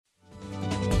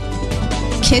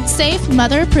Kids safe,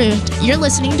 mother approved. You're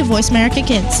listening to Voice America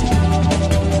Kids.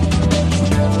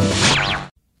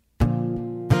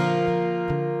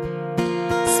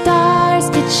 Stars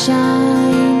could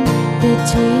shine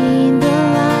between the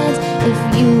lines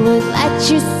if you would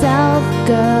let yourself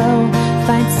go.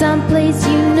 Find someplace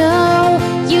you know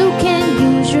you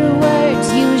can use your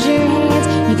words, use your hands.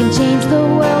 You can change the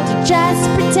world, you just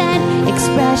pretend.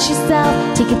 Express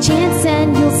yourself, take a chance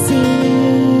and you'll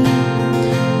see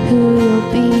who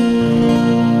you'll be.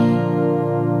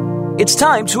 It's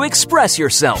time to express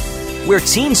yourself, where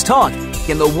teens talk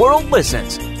and the world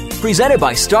listens. Presented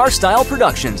by Star Style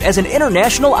Productions as an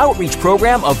international outreach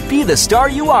program of Be the Star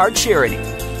You Are charity.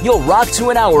 You'll rock to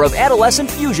an hour of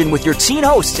adolescent fusion with your teen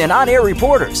hosts and on-air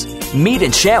reporters. Meet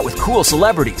and chat with cool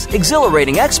celebrities,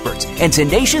 exhilarating experts, and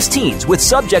tenacious teens with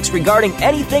subjects regarding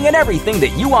anything and everything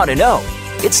that you want to know.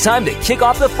 It's time to kick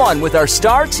off the fun with our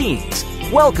star teens.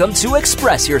 Welcome to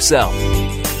Express Yourself.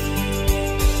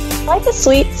 Life is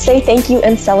sweet, say thank you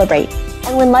and celebrate.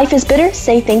 And when life is bitter,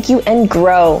 say thank you and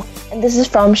grow. And this is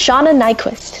from Shauna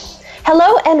Nyquist.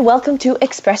 Hello and welcome to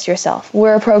Express Yourself.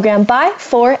 We're a program by,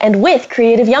 for, and with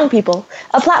creative young people,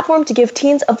 a platform to give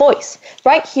teens a voice,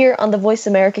 right here on the Voice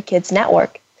America Kids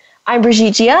Network. I'm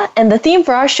Brigitte Gia, and the theme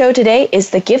for our show today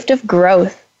is the gift of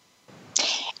growth.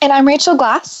 And I'm Rachel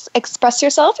Glass. Express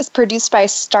Yourself is produced by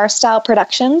Star Style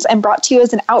Productions and brought to you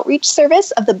as an outreach service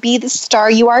of the Be the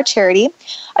Star You Are charity,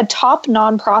 a top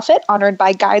nonprofit honored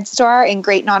by GuideStar and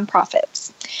great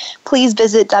nonprofits. Please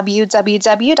visit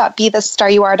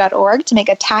www.bethestaryouare.org to make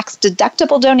a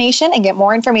tax-deductible donation and get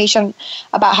more information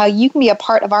about how you can be a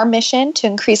part of our mission to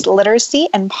increase literacy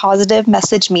and positive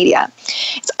message media.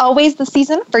 It's always the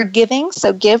season for giving,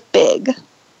 so give big.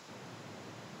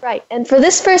 Right, and for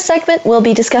this first segment, we'll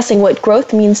be discussing what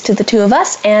growth means to the two of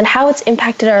us and how it's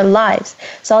impacted our lives.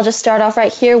 So I'll just start off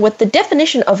right here with the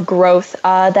definition of growth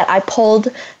that I pulled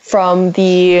from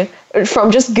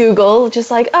just Google,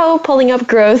 just like, pulling up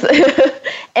growth.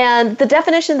 And the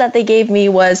definition that they gave me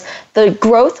was the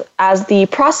growth as the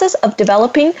process of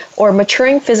developing or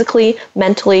maturing physically,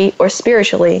 mentally, or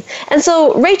spiritually. And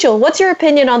so, Rachel, what's your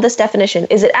opinion on this definition?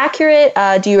 Is it accurate?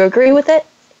 Do you agree with it?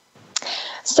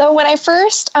 So when I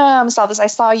first saw this, I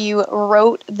saw you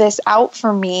wrote this out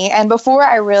for me. And before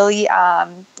I really,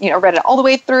 read it all the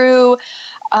way through,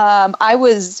 when I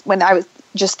was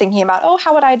just thinking about,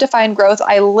 how would I define growth?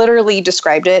 I literally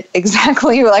described it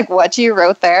exactly like what you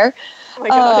wrote there. Oh my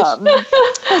gosh.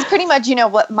 Because pretty much,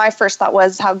 what my first thought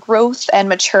was how growth and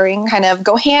maturing kind of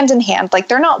go hand in hand. Like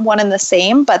they're not one and the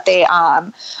same, but they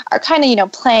are kind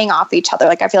of, playing off each other.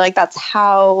 Like I feel like that's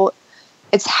how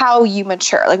you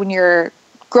mature. Like when you're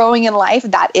growing in life,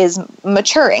 that is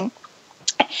maturing.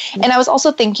 And I was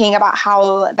also thinking about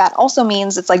how that also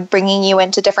means it's like bringing you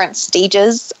into different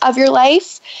stages of your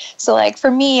life. So like for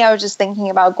me, I was just thinking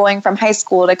about going from high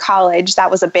school to college.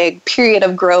 That was a big period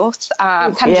of growth,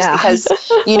 just because,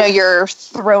 you're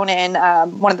thrown in.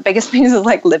 One of the biggest things is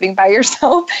like living by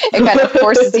yourself. It kind of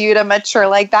forces you to mature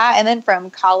like that. And then from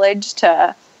college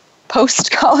to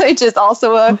post-college is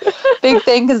also a big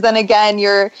thing, because then again,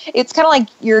 it's kind of like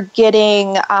you're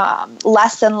getting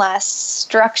less and less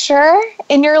structure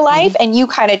in your life, and you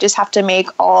kind of just have to make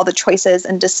all the choices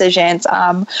and decisions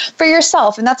for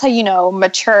yourself. And that's how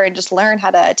mature and just learn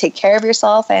how to take care of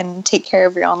yourself and take care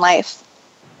of your own life.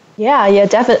 Yeah,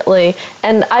 definitely.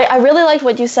 And I really liked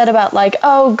what you said about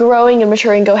growing and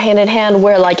maturing go hand in hand,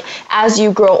 where as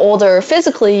you grow older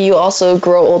physically, you also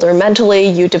grow older mentally.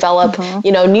 You develop,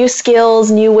 new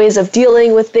skills, new ways of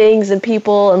dealing with things and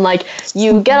people, and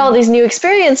you get all these new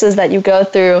experiences that you go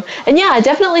through. And yeah, I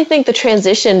definitely think the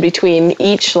transition between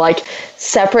each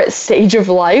separate stage of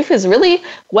life is really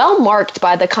well marked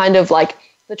by the kind of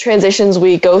the transitions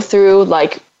we go through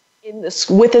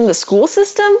within the school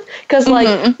system, because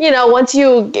once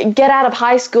you get out of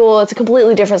high school, it's a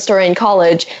completely different story in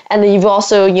college, and then you've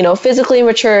also physically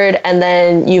matured, and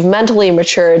then you've mentally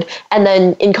matured, and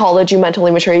then in college you mentally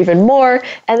mature even more,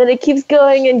 and then it keeps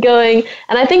going and going.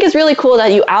 And I think it's really cool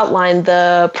that you outlined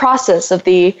the process of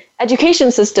the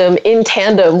education system in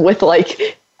tandem with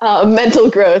mental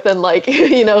growth and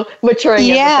maturing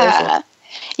as a person.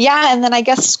 Yeah, and then I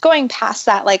guess going past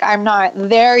that, I'm not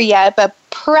there yet, but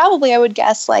probably I would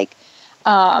guess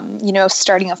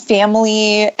starting a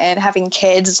family and having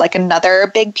kids is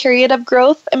another big period of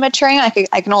growth and maturing. I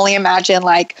can only imagine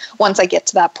once I get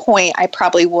to that point, I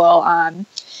probably will,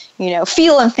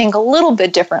 feel and think a little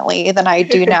bit differently than I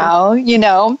do now,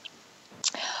 And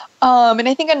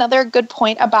I think another good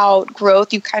point about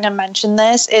growth, you kind of mentioned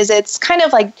this, is it's kind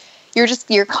of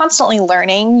you're constantly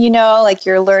learning, like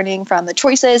you're learning from the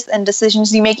choices and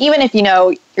decisions you make, even if,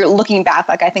 you're looking back,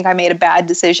 like I think I made a bad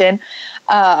decision.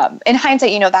 In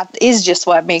hindsight, that is just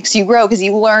what makes you grow because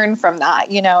you learn from that,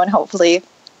 and hopefully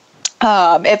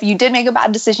if you did make a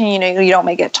bad decision, you don't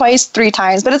make it twice, 3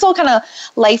 times, but it's all kind of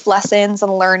life lessons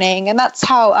and learning. And that's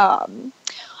how,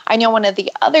 I know one of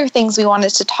the other things we wanted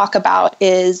to talk about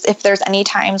is if there's any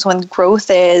times when growth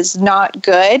is not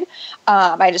good.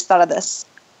 I just thought of this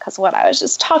because what I was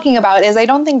just talking about is I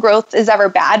don't think growth is ever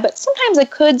bad, but sometimes it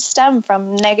could stem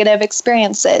from negative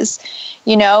experiences,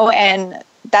 and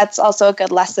that's also a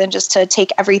good lesson just to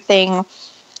take everything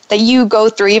that you go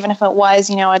through, even if it was,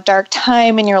 a dark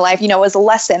time in your life, as a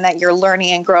lesson that you're learning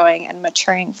and growing and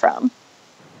maturing from.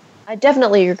 I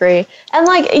definitely agree. And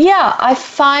I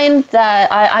find that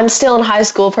I'm still in high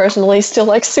school personally,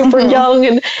 still super young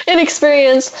and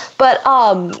inexperienced, but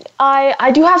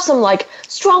I do have some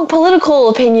strong political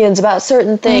opinions about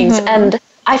certain things. And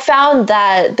I found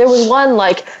that there was one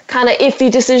kind of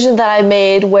iffy decision that I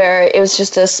made where it was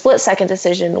just a split-second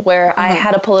decision where I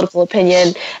had a political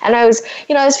opinion, and I was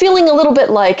feeling a little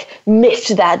bit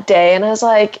miffed that day, and I was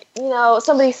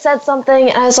somebody said something,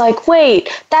 and I was wait,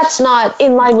 that's not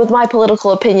in line with my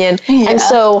political opinion, and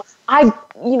so I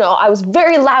was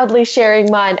very loudly sharing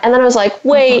mine, and then I was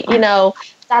wait,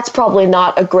 that's probably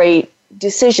not a great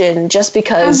decision just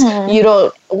because you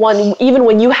don't want, even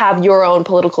when you have your own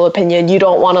political opinion, you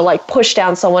don't want to push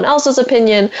down someone else's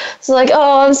opinion. So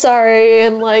oh, I'm sorry.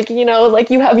 And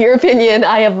you have your opinion,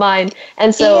 I have mine.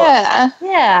 And so,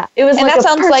 it was that a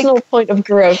sounds personal point of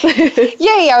growth.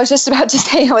 I was just about to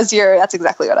say that's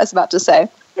exactly what I was about to say.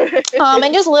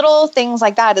 And just little things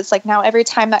like that. It's now every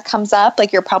time that comes up,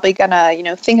 you're probably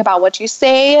gonna, think about what you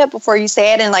say before you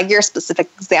say it. And your specific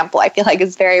example, I feel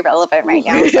is very relevant right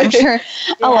now. So I'm sure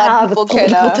a lot of people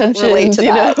could relate to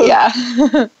that. Yeah.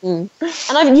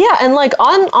 And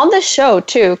on the show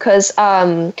too, because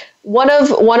one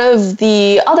of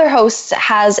the other hosts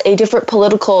has a different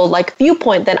political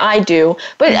viewpoint than I do,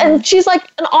 but and she's an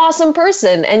awesome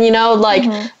person. And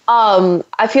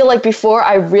I feel before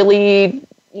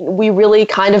we really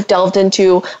kind of delved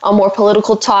into a more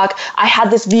political talk, I had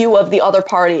this view of the other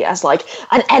party as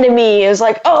an enemy. It was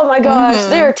oh my gosh,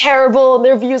 they're terrible,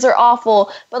 their views are awful.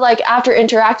 But after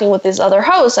interacting with these other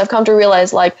hosts, I've come to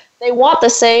realize they want the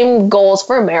same goals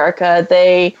for America.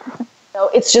 They,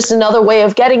 it's just another way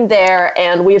of getting there,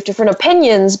 and we have different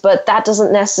opinions, but that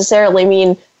doesn't necessarily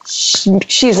mean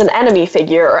she's an enemy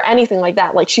figure or anything like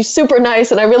that. She's super nice,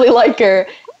 and I really like her.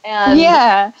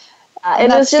 And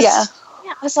and it's just.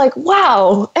 I was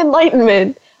wow,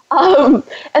 enlightenment. And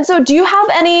so do you have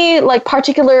any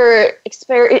particular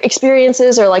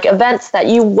experiences or events that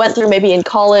you went through maybe in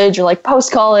college or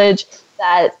post-college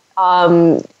that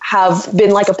have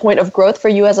been a point of growth for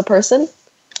you as a person?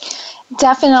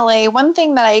 Definitely. One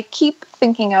thing that I keep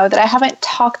thinking of that I haven't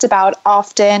talked about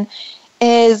often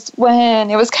is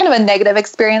when it was kind of a negative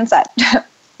experience that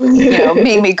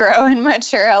made me grow and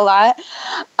mature a lot.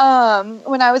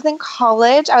 When I was in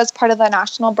college, I was part of the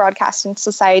National Broadcasting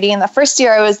Society, and the first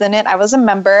year I was in it, I was a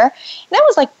member, and I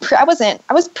was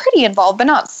I was pretty involved, but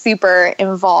not super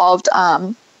involved.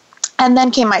 And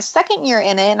then came my second year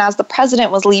in it, and as the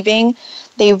president was leaving,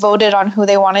 they voted on who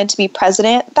they wanted to be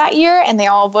president that year, and they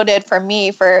all voted for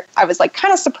me. I was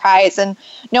kind of surprised, and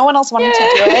no one else wanted to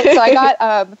do it, so I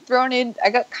got thrown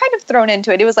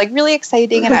into it. It was really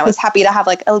exciting, and I was happy to have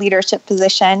a leadership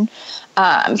position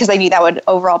because I knew that would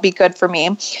overall be good for me.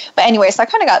 But anyway, so I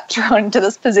kind of got thrown into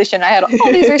this position. I had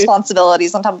all these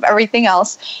responsibilities on top of everything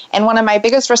else, and one of my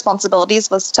biggest responsibilities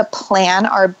was to plan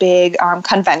our big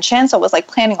convention. So it was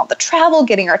planning all the travel,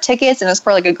 getting our tickets, and it was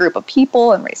for a group of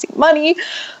people and raising money.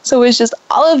 So it was just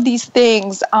all of these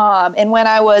things. And when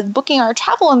I was booking our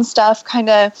travel and stuff, kind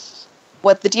of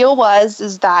what the deal was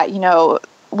is that,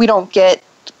 we don't get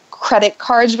credit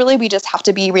cards really. We just have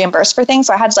to be reimbursed for things.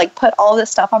 So I had to put all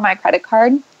this stuff on my credit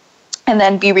card and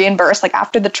then be reimbursed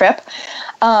after the trip.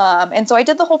 And so I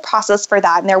did the whole process for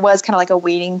that. And there was kind of a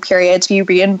waiting period to be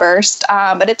reimbursed.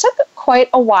 But it took quite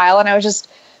a while, and I was just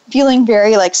feeling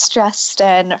very stressed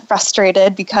and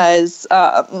frustrated because,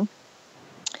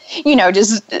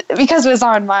 just because it was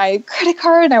on my credit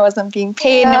card and I wasn't being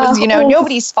paid. And it was,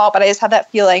 nobody's fault, but I just had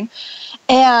that feeling.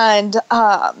 And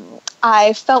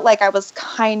I felt like I was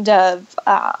kind of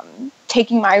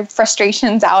taking my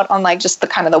frustrations out on just the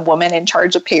kind of the woman in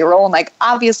charge of payroll. And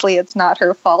obviously it's not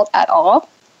her fault at all.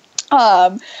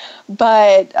 But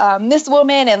this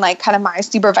woman and kind of my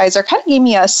supervisor kind of gave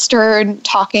me a stern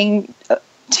talking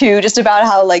to just about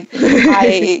how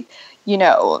I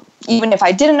even if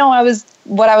I didn't know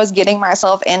what I was getting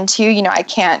myself into, I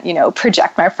can't,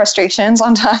 project my frustrations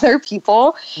onto other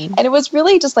people. Mm-hmm. And it was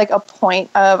really just like a point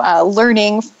of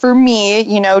learning for me,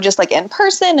 just like in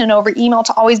person and over email,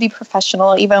 to always be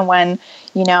professional, even when,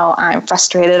 I'm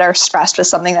frustrated or stressed with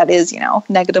something that is,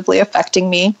 negatively affecting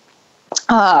me.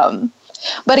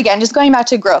 But again, just going back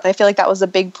to growth, I feel like that was a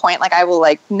big point. Like, I will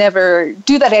like never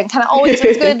do that again. Kind of always,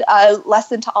 it's a good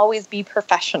lesson to always be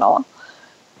professional.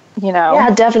 Yeah,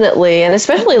 definitely. And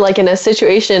especially like in a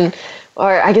situation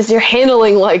where I guess you're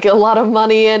handling like a lot of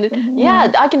money, and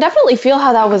yeah, I can definitely feel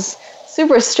how that was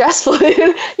super stressful.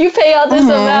 You pay out this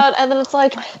amount and then it's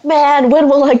like, man, when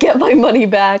will I get my money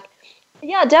back?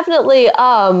 Yeah, definitely.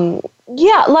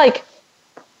 Like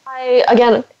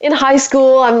again, in high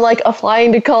school, I'm like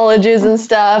applying to colleges and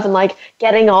stuff and like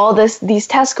getting all these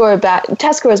test scores back.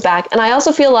 And I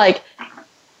also feel like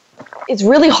it's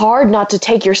really hard not to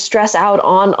take your stress out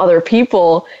on other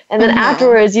people. And then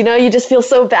afterwards, you just feel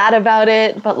so bad about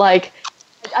it. But like,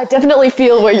 I definitely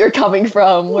feel where you're coming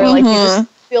from, where like you just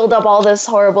build up all this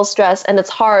horrible stress and it's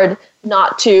hard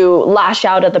not to lash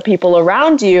out at the people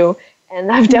around you.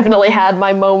 And I've definitely had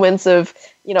my moments of,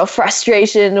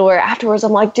 frustration where afterwards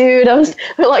I'm like, dude, I'll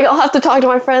have to talk to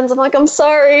my friends. I'm like, I'm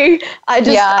sorry.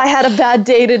 I had a bad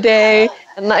day today.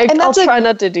 And I'll try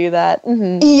not to do that.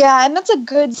 Mm-hmm. Yeah, and that's a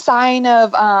good sign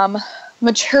of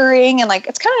maturing, and like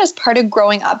it's kind of just part of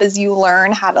growing up as you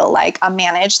learn how to like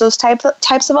manage those types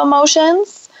of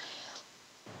emotions.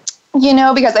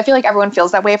 Because I feel like everyone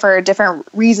feels that way for different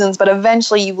reasons, but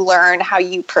eventually you learn how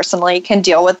you personally can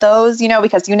deal with those.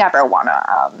 Because you never want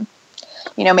to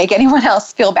make anyone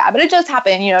else feel bad, but it does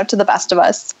happen. To the best of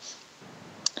us.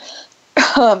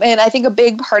 And I think a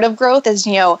big part of growth is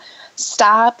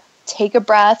stop. Take a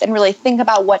breath and really think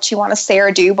about what you want to say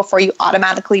or do before you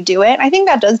automatically do it. I think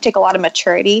that does take a lot of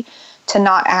maturity to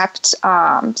not act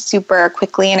super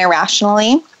quickly and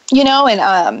irrationally,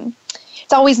 and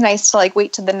it's always nice to like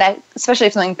wait to the next, especially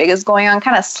if something big is going on,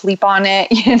 kind of sleep on it,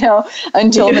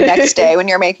 until the next day when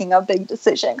you're making a big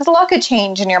decision, because a lot could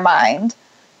change in your mind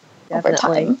over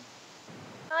time.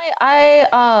 I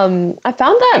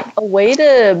found that a way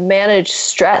to manage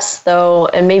stress, though,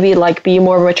 and maybe like be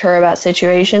more mature about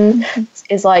situations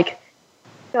is like,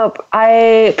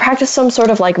 I practice some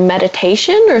sort of like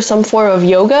meditation or some form of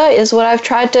yoga is what I've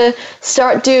tried to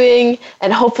start doing,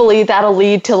 and hopefully that'll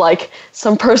lead to like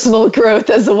some personal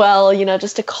growth as well,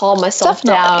 just to calm myself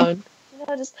down.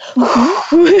 Just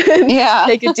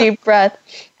take a deep breath.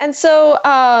 And so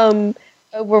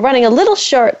we're running a little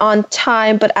short on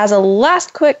time, but as a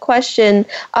last quick question,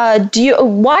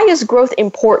 why is growth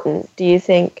important, do you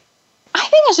think? I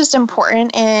think it's just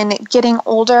important in getting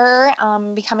older,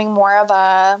 becoming more of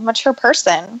a mature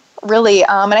person, really.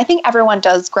 And I think everyone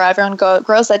does grow. Everyone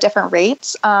grows at different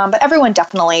rates, but everyone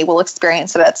definitely will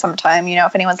experience it at some time.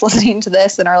 If anyone's listening to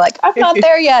this and are like, I'm not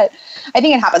there yet, I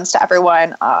think it happens to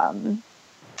everyone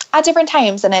at different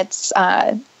times, and it's,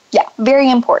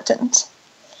 very important.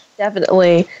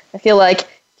 Definitely. I feel like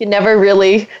you never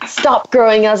really stop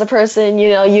growing as a person.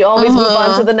 You always move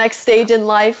on to the next stage in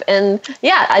life. And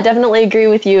yeah, I definitely agree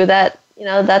with you that,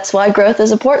 that's why growth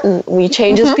is important. We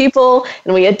change as people,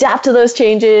 and we adapt to those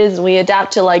changes, and we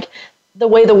adapt to like the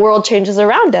way the world changes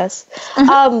around us.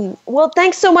 Well,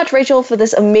 thanks so much, Rachel, for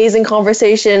this amazing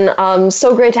conversation.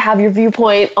 So great to have your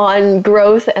viewpoint on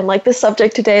growth and like this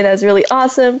subject today. That was really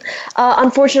awesome.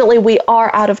 Unfortunately, we are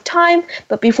out of time,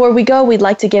 but before we go, we'd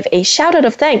like to give a shout out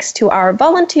of thanks to our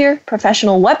volunteer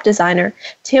professional web designer,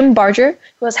 Tim Barger,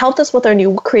 who has helped us with our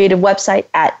new creative website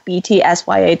at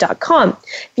btsya.com.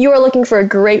 If you are looking for a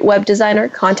great web designer,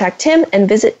 contact Tim and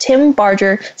visit Tim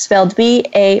Barger, spelled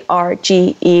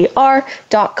BARGER.com.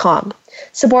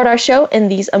 Support our show in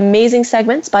these amazing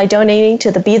segments by donating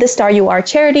to the Be the Star You Are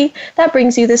charity that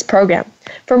brings you this program.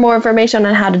 For more information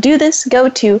on how to do this, go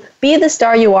to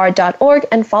BeTheStarYouAre.org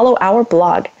and follow our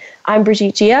blog. I'm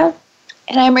Brigitte Gia.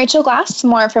 And I'm Rachel Glass.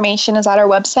 More information is at our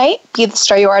website,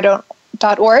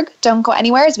 BeTheStarYouAre.org. Don't go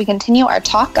anywhere as we continue our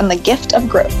talk on the gift of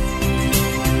growth.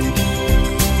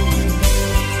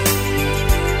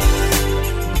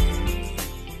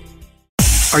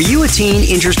 Are you a teen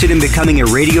interested in becoming a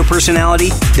radio personality?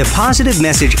 The Positive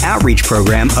Message Outreach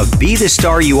Program of Be the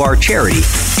Star You Are charity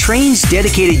trains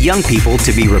dedicated young people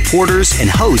to be reporters and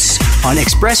hosts on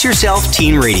Express Yourself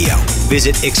Teen Radio.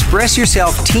 Visit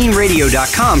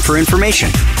ExpressYourselfTeenRadio.com for information.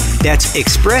 That's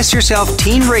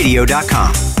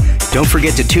ExpressYourselfTeenRadio.com. Don't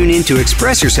forget to tune in to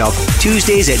Express Yourself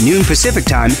Tuesdays at noon Pacific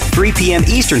Time, 3 p.m.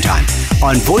 Eastern Time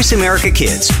on Voice America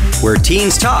Kids, where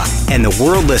teens talk and the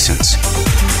world listens.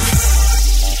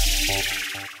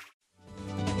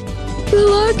 The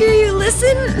longer you listen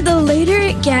listen, the later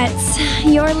it gets.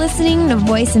 You're listening to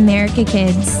Voice America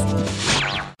Kids.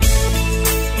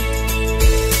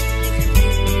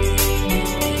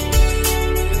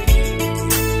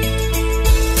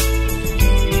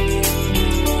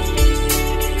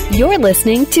 You're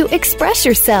listening to Express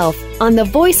Yourself on the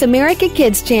Voice America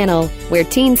Kids channel, where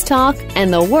teens talk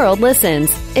and the world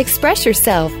listens. Express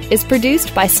Yourself is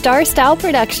produced by Star Style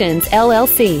Productions,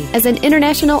 LLC, as an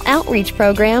international outreach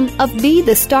program of Be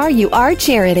the Star You Are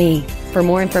charity. For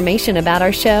more information about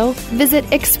our show, visit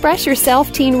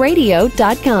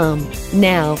expressyourselfteenradio.com.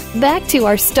 Now, back to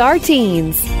our Star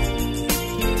Teens.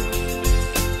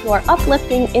 Our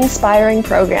uplifting, inspiring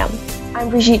program. I'm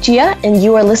Brigitte Gia, and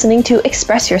you are listening to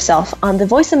Express Yourself on the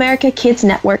Voice America Kids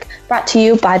Network, brought to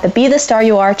you by the Be the Star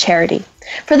You Are charity.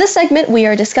 For this segment, we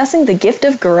are discussing the gift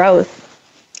of growth.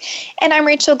 And I'm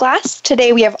Rachel Glass.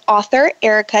 Today we have author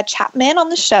Erica Chapman on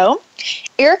the show.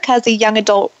 Erica is a young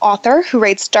adult author who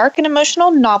writes dark and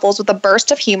emotional novels with a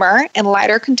burst of humor and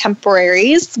lighter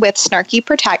contemporaries with snarky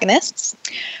protagonists.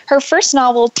 Her first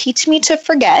novel, Teach Me to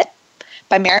Forget,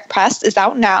 by Merritt Press, is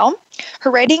out now.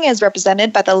 Her writing is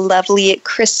represented by the lovely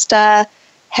Krista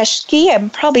Heskey.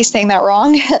 I'm probably saying that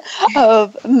wrong.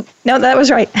 No, that was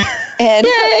right. And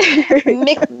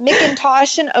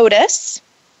McIntosh and Otis.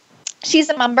 She's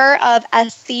a member of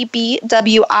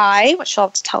SCBWI, which she'll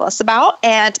have to tell us about,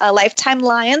 and a lifetime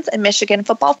Lions and Michigan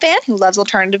football fan who loves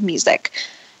alternative music.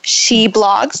 She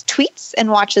blogs, tweets,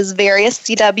 and watches various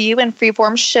CW and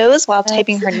Freeform shows while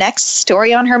typing her next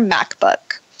story on her MacBook.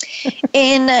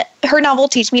 In her novel,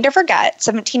 Teach Me to Forget,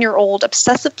 17-year-old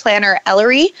obsessive planner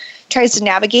Ellery tries to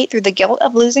navigate through the guilt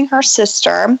of losing her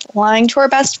sister, lying to her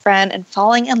best friend, and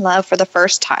falling in love for the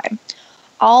first time,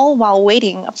 all while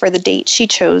waiting for the date she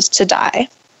chose to die.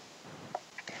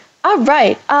 All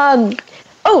right.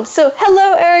 So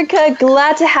hello, Erica.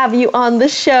 Glad to have you on the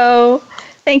show.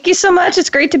 Thank you so much. It's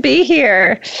great to be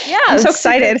here. Yeah, I'm so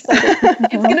excited.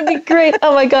 It's going to be great.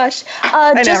 Oh, my gosh.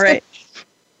 I know, right?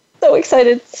 So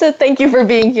excited. So thank you for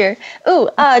being here.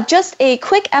 Just a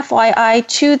quick FYI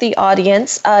to the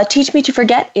audience. Teach Me to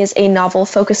Forget is a novel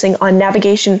focusing on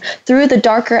navigation through the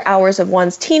darker hours of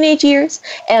one's teenage years.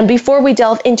 And before we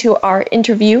delve into our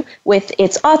interview with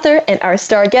its author and our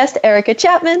star guest, Erica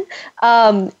Chapman,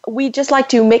 we just like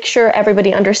to make sure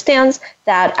everybody understands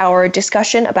that our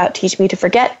discussion about Teach Me to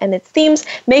Forget and its themes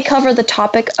may cover the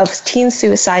topic of teen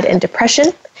suicide and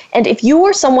depression. And if you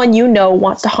or someone you know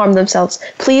wants to harm themselves,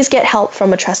 please get help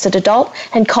from a trusted adult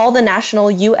and call the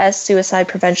National U.S. Suicide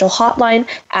Prevention Hotline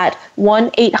at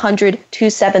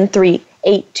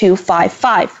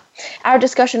 1-800-273-8255. Our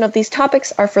discussion of these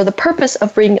topics are for the purpose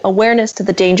of bringing awareness to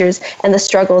the dangers and the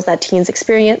struggles that teens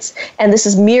experience, and this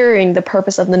is mirroring the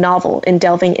purpose of the novel in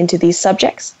delving into these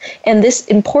subjects. And this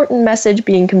important message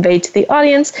being conveyed to the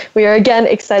audience, we are again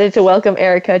excited to welcome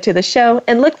Erica to the show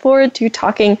and look forward to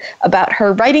talking about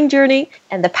her writing journey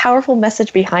and the powerful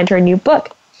message behind her new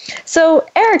book. So,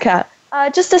 Erica,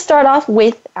 just to start off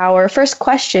with our first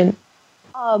question,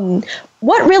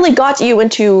 what really got you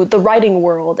into the writing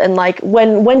world, and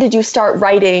when did you start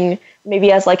writing?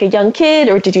 Maybe as a young kid,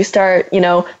 or did you start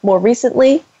more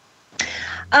recently?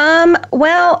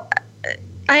 Well,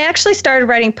 I actually started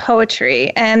writing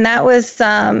poetry, and that was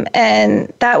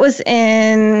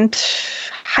in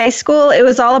high school. It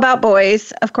was all about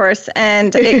boys, of course,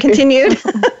 and it continued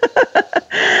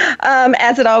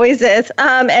as it always is,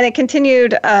 and it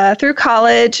continued through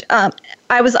college.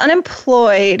 I was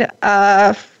unemployed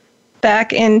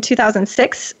back in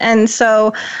 2006, and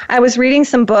so I was reading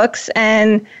some books,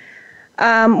 and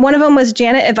one of them was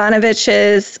Janet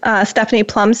Ivanovich's Stephanie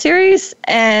Plum series,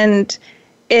 and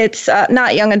it's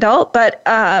not young adult, but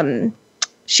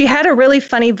she had a really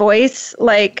funny voice.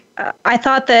 I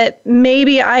thought that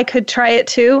maybe I could try it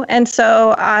too, and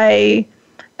so I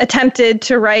attempted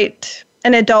to write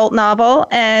an adult novel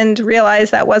and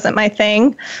realized that wasn't my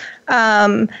thing.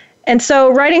 And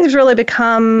so writing has really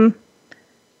become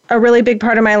a really big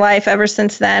part of my life ever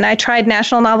since then. I tried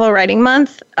National Novel Writing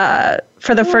Month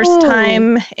for the first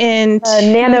time in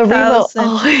NaNoWriMo.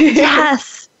 Oh.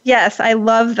 Yes, I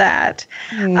love that.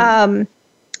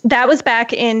 That was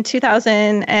back in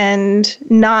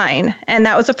 2009, and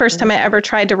that was the first time I ever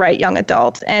tried to write young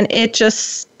adult, and it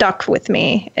just stuck with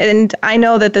me. And I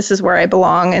know that this is where I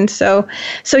belong. And so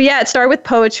yeah, it started with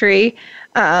poetry.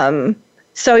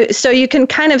 So you can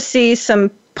kind of see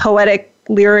some poetic,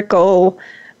 lyrical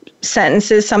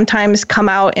sentences sometimes come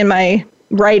out in my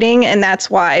writing, and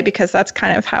that's why, because that's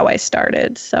kind of how I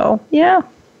started. So, yeah.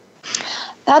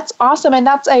 That's awesome, and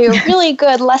that's a really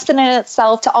good lesson in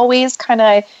itself to always kind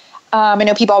of I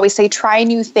know people always say try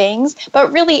new things,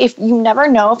 but really, if you never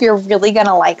know if you're really going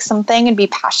to like something and be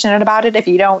passionate about it if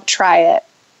you don't try it.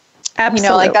 Absolutely. You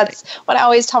know, like that's what I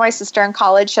always tell my sister in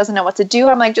college. She doesn't know what to do.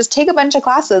 I'm like, just take a bunch of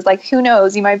classes. Like, who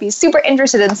knows? You might be super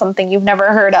interested in something you've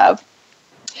never heard of.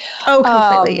 Oh,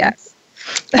 completely, yes.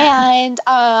 And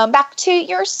back to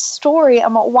your story,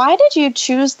 why did you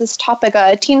choose this topic,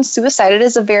 teen suicide? It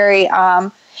is a very,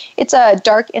 it's a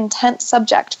dark, intense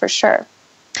subject for sure.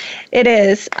 It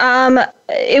is.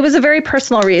 It was a very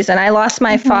personal reason. I lost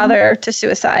my father to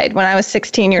suicide when I was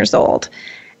 16 years old.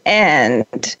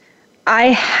 And I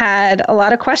had a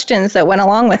lot of questions that went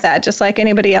along with that, just like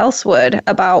anybody else would,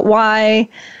 about why,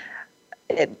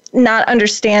 not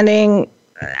understanding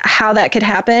how that could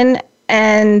happen.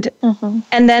 And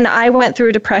then I went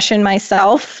through depression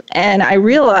myself, and I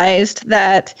realized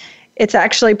that it's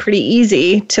actually pretty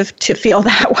easy to feel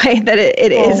that way, that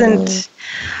it isn't.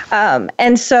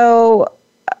 And so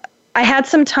I had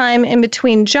some time in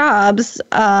between jobs,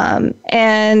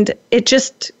 and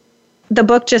the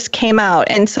book just came out.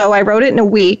 And so I wrote it in a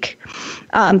week,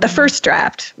 the first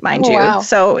draft, mind you. Wow.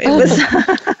 So it was,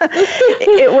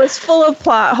 it was full of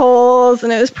plot holes,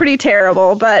 and it was pretty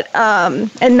terrible, but,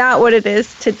 and not what it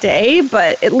is today,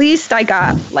 but at least I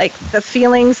got like the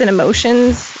feelings and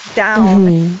emotions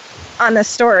down on the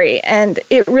story. And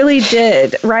it really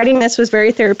did. Writing this was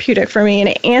very therapeutic for me, and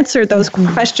it answered those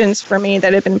questions for me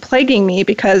that had been plaguing me,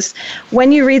 because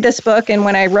when you read this book and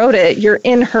when I wrote it, you're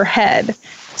in her head.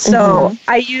 So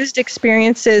I used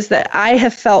experiences that I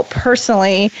have felt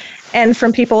personally and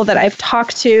from people that I've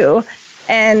talked to,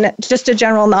 and just a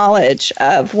general knowledge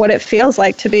of what it feels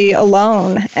like to be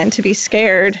alone and to be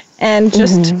scared, and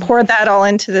just poured that all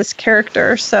into this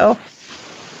character. So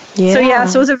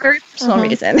it was a very personal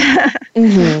reason.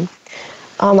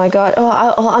 Oh my God.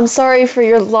 I'm sorry for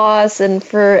your loss and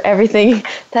for everything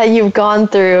that you've gone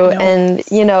through. No. And,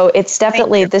 you know, it's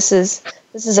definitely, this is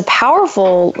a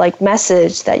powerful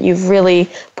message that you've really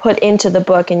put into the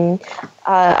book. And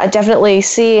I definitely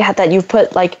see that you've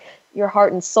put your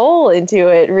heart and soul into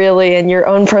it, really, and your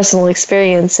own personal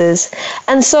experiences.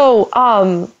 And so,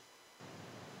 I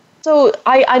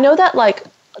know that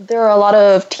there are a lot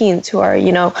of teens who are,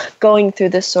 going through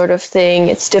this sort of thing.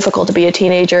 It's difficult to be a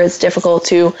teenager. It's difficult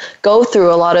to go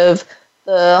through a lot of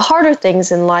the harder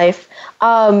things in life.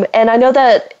 And I know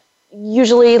that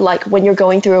usually, when you're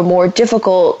going through a more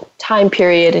difficult time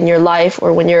period in your life,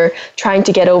 or when you're trying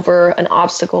to get over an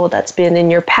obstacle that's been in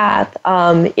your path,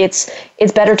 it's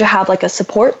better to have a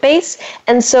support base.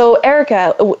 And so,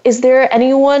 Erica, is there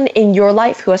anyone in your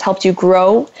life who has helped you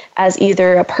grow as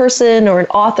either a person or an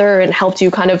author and helped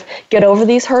you kind of get over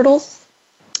these hurdles?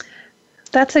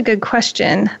 That's a good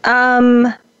question.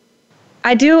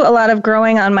 I do a lot of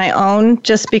growing on my own,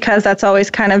 just because that's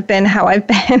always kind of been how I've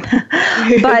been.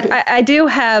 But I do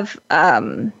have,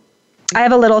 I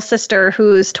have a little sister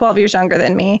who's 12 years younger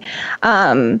than me.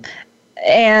 And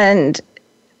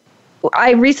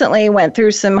I recently went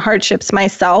through some hardships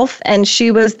myself, and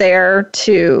she was there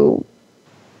to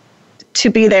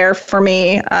be there for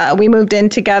me. We moved in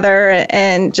together,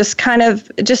 and just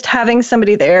having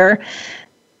somebody there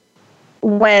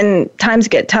when times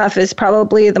get tough is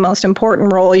probably the most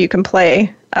important role you can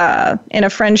play in a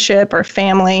friendship or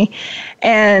family.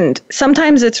 And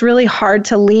sometimes it's really hard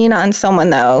to lean on someone,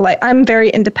 though. I'm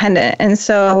very independent. And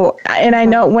I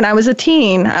know when I was a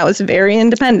teen, I was very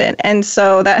independent. And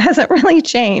so that hasn't really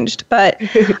changed. But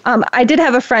I did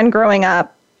have a friend growing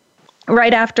up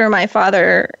right after my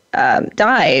father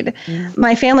died.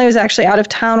 My family was actually out of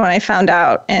town when I found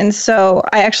out. And so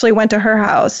I actually went to her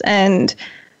house, and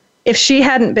if she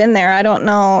hadn't been there, I don't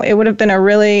know, it would have been a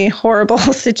really horrible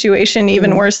situation,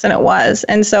 even worse than it was.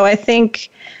 And so I think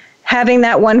having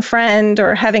that one friend,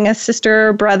 or having a sister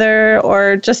or brother,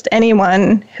 or just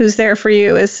anyone who's there for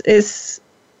you is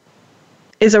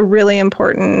a really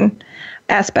important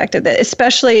aspect of it,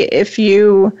 especially if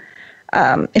you're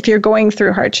going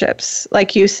through hardships,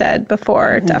 like you said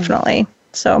before, definitely.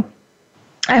 So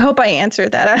I hope I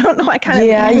answered that. I don't know. I kind of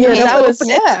that was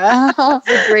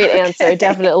a great answer.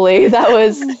 Definitely, that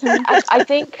was. I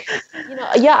think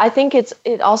I think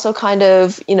it also kind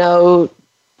of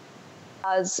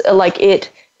as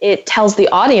it tells the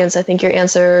audience. I think your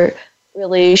answer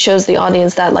really shows the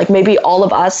audience that maybe all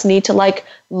of us need to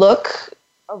look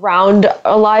around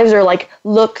our lives, or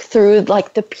look through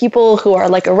the people who are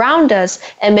around us,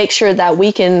 and make sure that we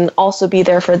can also be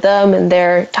there for them in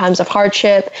their times of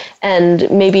hardship. And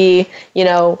maybe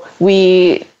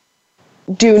we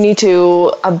do need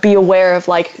to be aware of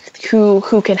like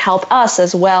who can help us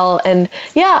as well. And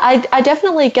yeah, I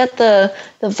definitely get the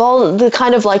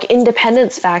kind of like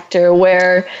independence factor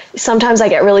where sometimes I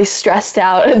get really stressed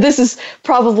out. This is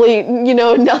probably, you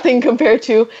know, nothing compared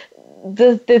to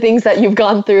the things that you've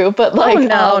gone through, but like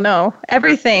no,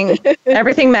 everything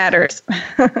matters.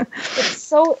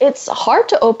 It's hard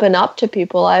to open up to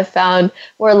people, I've found,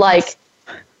 where like,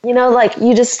 you know, like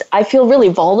I feel really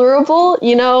vulnerable,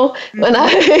 you know, when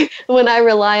I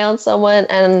rely on someone.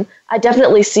 And I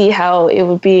definitely see how it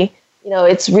would be, you know,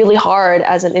 it's really hard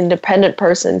as an independent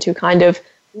person to kind of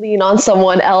lean on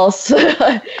someone else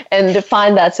and to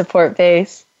find that support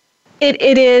base.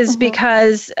 It is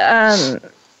because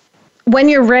when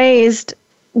you're raised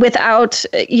without,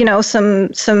 you know,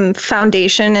 some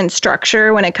foundation and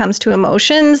structure when it comes to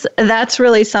emotions, that's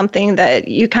really something that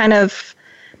you kind of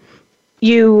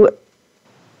you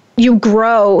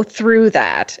grow through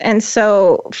that. And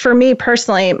so for me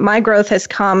personally, my growth has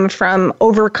come from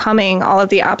overcoming all of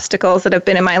the obstacles that have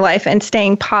been in my life and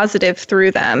staying positive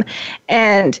through them.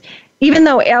 And even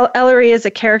though Ellery is a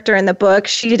character in the book,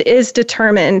 she is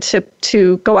determined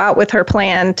to go out with her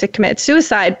plan to commit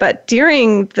suicide. But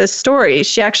during the story,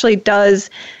 she actually does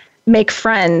make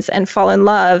friends and fall in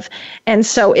love. And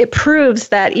so it proves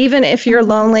that even if you're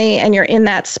lonely and you're in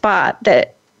that spot,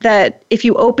 that if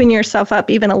you open yourself up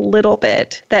even a little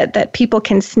bit, that people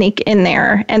can sneak in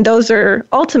there. And those are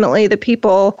ultimately the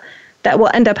people that will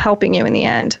end up helping you in the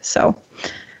end. So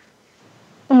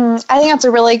I think that's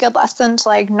a really good lesson to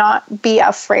like not be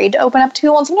afraid to open up to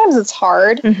people. And sometimes it's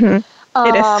hard. It is.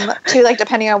 To like,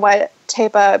 depending on what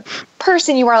type of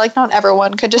person you are, like not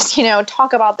everyone could just, you know,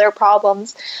 talk about their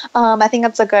problems. I think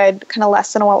that's a good kind of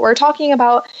lesson. What we're talking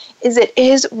about is it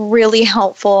is really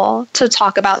helpful to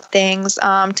talk about things,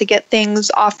 to get things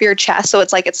off your chest. So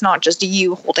it's like, it's not just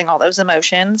you holding all those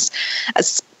emotions,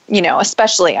 as you know,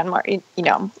 especially on more, you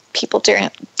know, people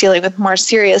dealing with more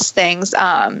serious things.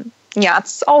 Yeah,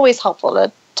 it's always helpful to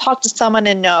talk to someone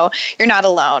and know you're not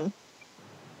alone.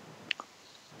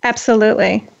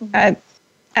 Absolutely.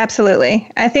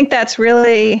 Absolutely. I think that's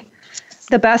really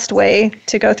the best way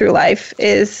to go through life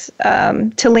is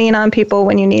to lean on people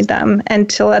when you need them and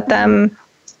to let them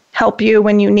help you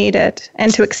when you need it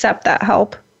and to accept that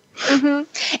help. Mm-hmm.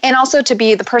 And also to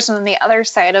be the person on the other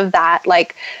side of that,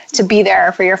 like to be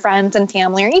there for your friends and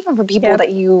family or even for people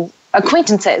that you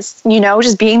acquaintances, you know,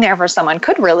 just being there for someone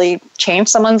could really change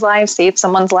someone's life, save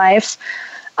someone's life.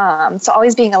 So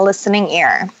always being a listening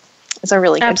ear is a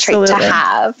really good trait to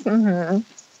have. Mm-hmm.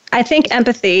 I think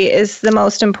empathy is the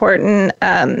most important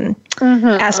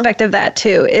aspect of that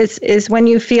too, is when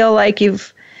you feel like you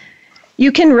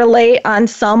can relate on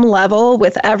some level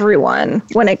with everyone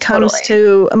when it comes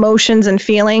to emotions and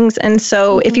feelings. And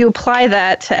so if you apply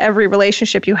that to every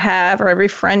relationship you have or every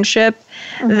friendship,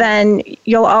 then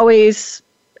you'll always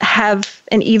have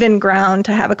an even ground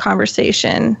to have a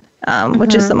conversation,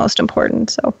 which is the most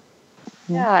important. So,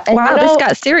 yeah. And wow, this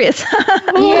got serious.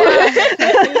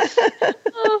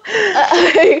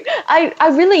 I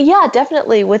really,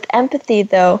 definitely with empathy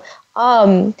though.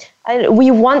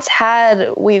 We once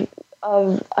had,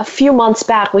 a few months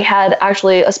back, we had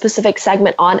actually a specific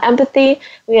segment on empathy.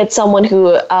 We had someone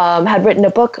who had written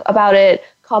a book about it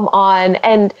come on.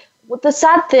 And the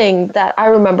sad thing that I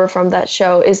remember from that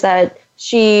show is that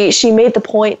she made the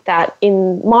point that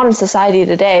in modern society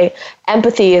today,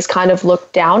 empathy is kind of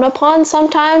looked down upon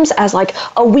sometimes as like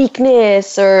a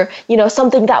weakness or, you know,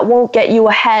 something that won't get you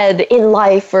ahead in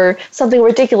life or something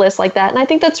ridiculous like that. And I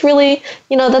think that's really,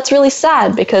 you know, that's really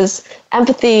sad because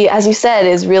empathy, as you said,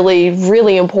 is really,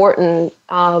 really important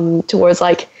towards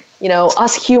like, you know,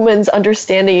 us humans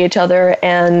understanding each other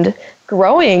and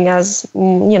growing as,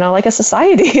 you know, like a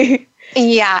society.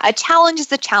 Yeah, a challenge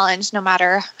is a challenge, no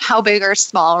matter how big or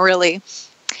small, really.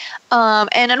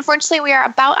 And unfortunately, we are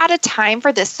about out of time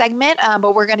for this segment,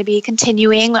 but we're going to be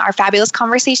continuing our fabulous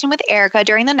conversation with Erica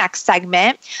during the next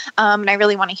segment. And I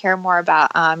really want to hear more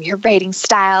about your writing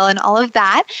style and all of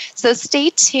that. So stay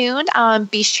tuned.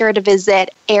 Be sure to visit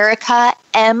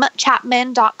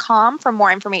ericamchapman.com for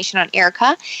more information on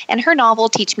Erica and her novel,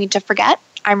 Teach Me to Forget.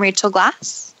 I'm Rachel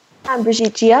Glass. I'm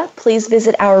Brigitte Gia. Please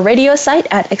visit our radio site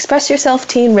at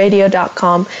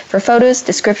expressyourselfteenradio.com for photos,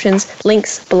 descriptions,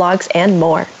 links, blogs, and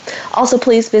more. Also,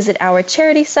 please visit our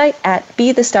charity site at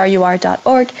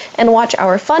bethestaryouare.org and watch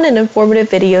our fun and informative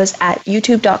videos at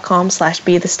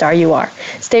youtube.com/bethestaryouare.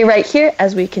 Stay right here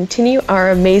as we continue our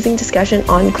amazing discussion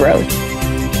on growth.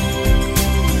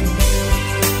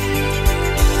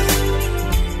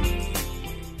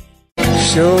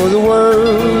 Show the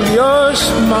world your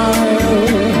smile.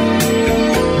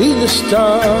 Be the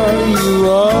star you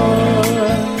are.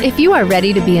 If you are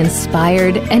ready to be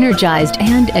inspired, energized,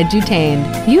 and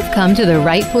edutained, you've come to the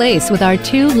right place with our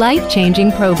 2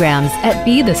 life-changing programs at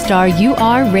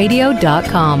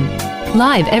BeTheStarYouAreRadio.com.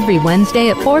 Live every Wednesday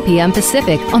at 4 p.m.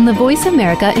 Pacific on the Voice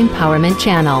America Empowerment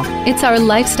Channel. It's our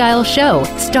lifestyle show,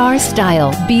 Star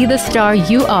Style, Be the Star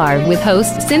You Are, with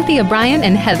hosts Cynthia Bryan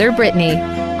and Heather Brittany.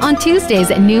 On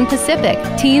Tuesdays at noon Pacific,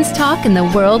 Teens Talk and the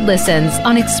World Listens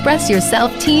on Express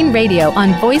Yourself Teen Radio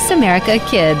on Voice America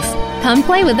Kids. Come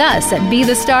play with us at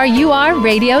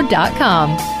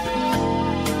BeTheStarYouAreRadio.com.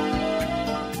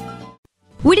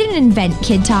 We didn't invent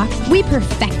Kid Talk, we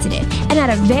perfected it, and at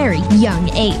a very young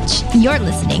age. You're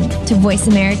listening to Voice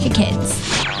America Kids.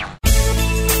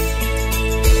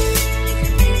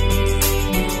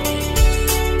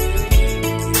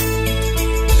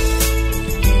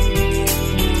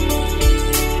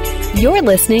 You're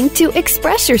listening to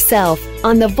Express Yourself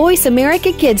on the Voice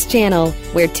America Kids channel,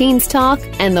 where teens talk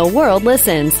and the world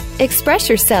listens. Express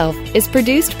Yourself is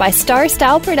produced by Star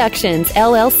Style Productions,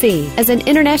 LLC, as an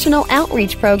international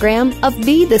outreach program of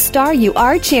Be the Star You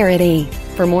Are charity.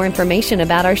 For more information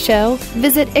about our show,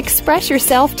 visit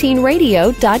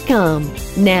ExpressYourselfTeenRadio.com.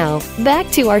 Now, back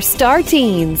to our Star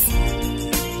Teens.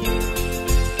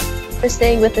 For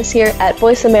staying with us here at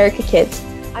Voice America Kids.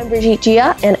 I'm Brigitte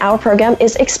Gia, and our program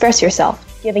is Express Yourself,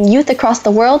 giving youth across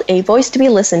the world a voice to be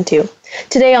listened to.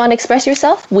 Today on Express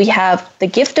Yourself, we have the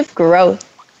gift of growth.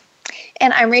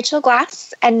 And I'm Rachel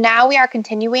Glass, and now we are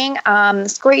continuing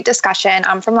this great discussion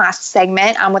from last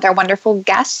segment with our wonderful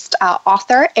guest,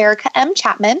 author Erica M.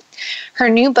 Chapman. Her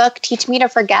new book, Teach Me to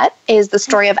Forget, is the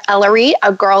story of Ellery,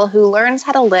 a girl who learns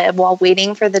how to live while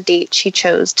waiting for the date she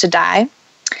chose to die.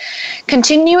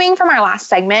 Continuing from our last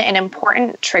segment, an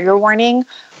important trigger warning.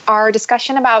 Our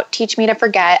discussion about Teach Me to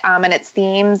Forget and its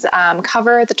themes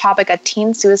cover the topic of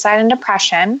teen suicide and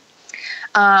depression.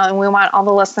 We want all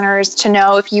the listeners to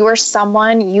know if you or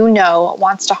someone you know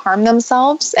wants to harm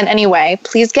themselves in any way,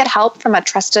 please get help from a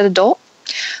trusted adult.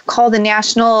 Call the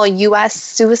National U.S.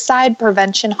 Suicide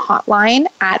Prevention Hotline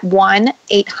at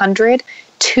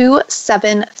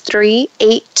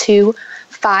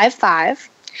 1-800-273-8255.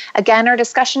 Again, our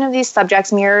discussion of these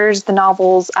subjects mirrors the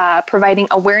novels, providing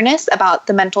awareness about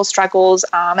the mental struggles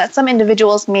that some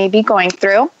individuals may be going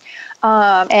through.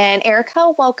 And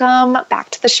Erica, welcome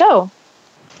back to the show.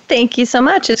 Thank you so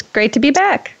much. It's great to be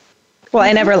back. Well,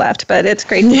 I never left, but it's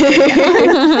great to be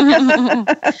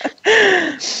back.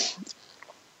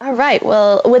 All right.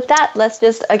 Well, with that, let's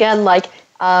just, again,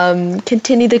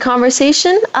 continue the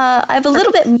conversation. I have a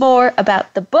little bit more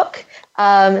about the book,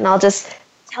 and I'll just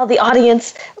tell the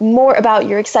audience more about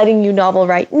your exciting new novel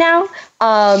right now.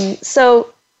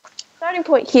 So, starting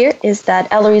point here is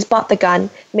that Ellery's bought the gun,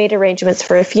 made arrangements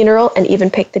for a funeral, and even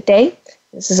picked the day.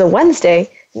 This is a Wednesday,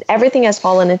 and everything has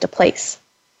fallen into place.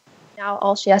 Now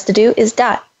all she has to do is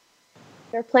die.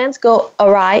 If her plans go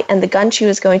awry and the gun she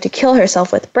was going to kill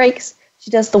herself with breaks,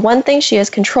 she does the one thing she has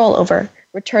control over,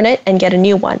 return it and get a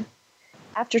new one.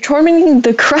 After tormenting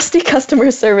the crusty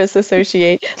customer service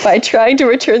associate by trying to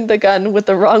return the gun with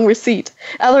the wrong receipt,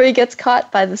 Ellery gets caught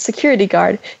by the security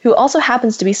guard, who also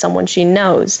happens to be someone she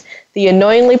knows, the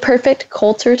annoyingly perfect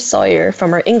Coulter Sawyer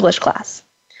from her English class.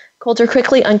 Coulter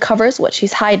quickly uncovers what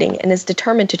she's hiding and is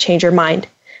determined to change her mind.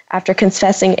 After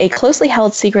confessing a closely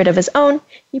held secret of his own,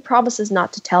 he promises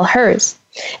not to tell hers.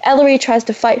 Ellery tries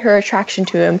to fight her attraction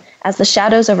to him as the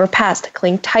shadows of her past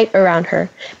cling tight around her,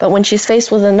 but when she's faced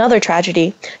with another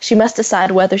tragedy, she must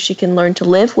decide whether she can learn to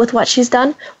live with what she's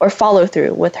done or follow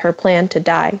through with her plan to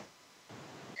die.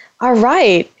 All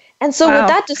right. And so with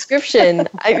that description,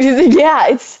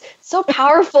 it's so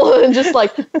powerful and just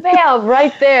bam,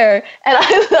 right there. And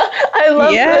I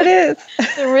love it is.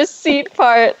 The receipt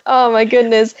part. Oh my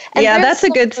goodness. And that's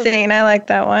a good scene. I like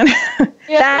that one.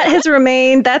 That's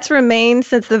remained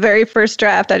since the very first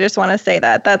draft. I just want to say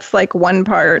that's one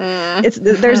part.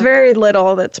 There's very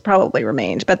little that's probably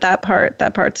remained, but that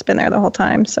part's been there the whole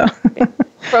time. So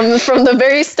from the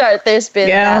very start, there's been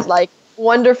that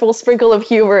wonderful sprinkle of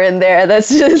humor in there. That's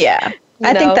just I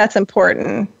think that's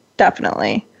important.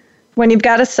 Definitely. When you've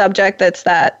got a subject that's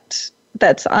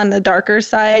on the darker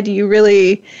side, you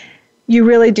really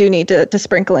do need to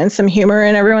sprinkle in some humor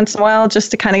in every once in a while, just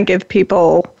to kind of give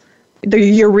people,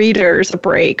 your readers, a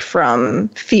break from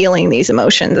feeling these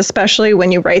emotions, especially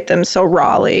when you write them so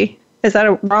rawly. Is that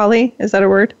a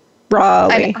word?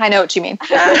 Rawly. I know what you mean.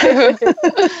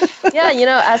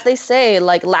 Yeah, as they say,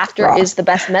 laughter is the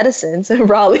best medicine. So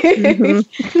rawly.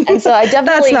 Mm-hmm. And so I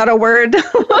definitely... That's not a word.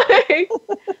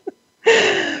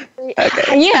 Okay.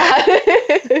 Yeah.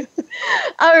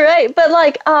 All right, but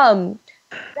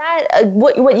that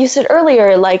what you said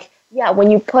earlier,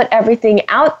 when you put everything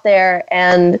out there,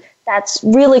 and that's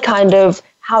really kind of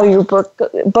how your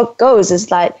book goes, is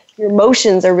that your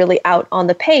emotions are really out on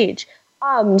the page.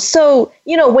 So,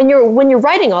 you know, when you're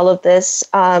writing all of this,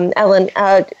 Ellen,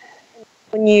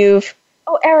 when you've,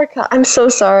 Erica, I'm so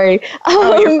sorry.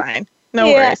 You're fine. No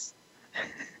worries.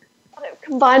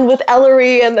 Combined with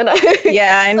Ellery, and then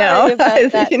I know.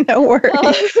 No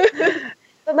worries.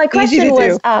 But my question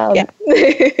was, I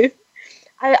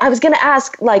was going to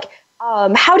ask, like,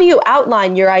 how do you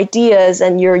outline your ideas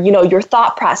and your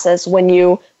thought process when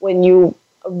you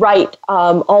write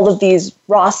all of these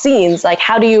raw scenes? Like,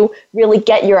 how do you really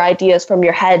get your ideas from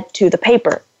your head to the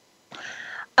paper?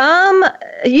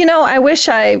 I wish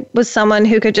I was someone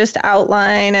who could just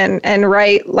outline and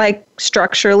write like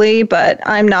structurally, but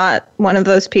I'm not one of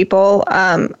those people.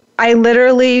 I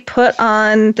literally put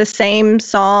on the same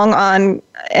song on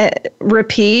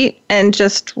repeat and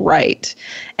just write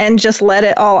and just let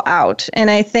it all out. And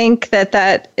I think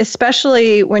that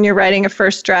especially when you're writing a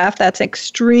first draft, that's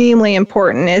extremely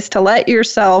important, is to let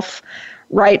yourself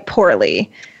write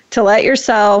poorly, to let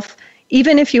yourself,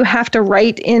 even if you have to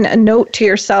write in a note to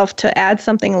yourself to add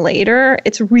something later,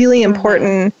 it's really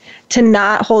important to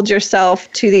not hold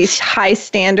yourself to these high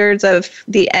standards of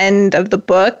the end of the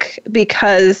book,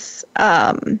 because,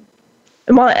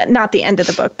 not the end of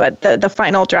the book, but the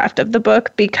final draft of the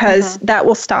book, because that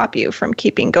will stop you from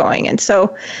keeping going. And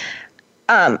so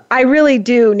I really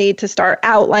do need to start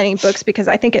outlining books, because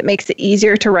I think it makes it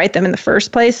easier to write them in the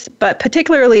first place. But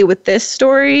particularly with this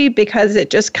story, because it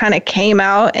just kind of came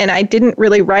out and I didn't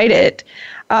really write it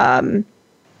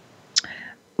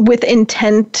with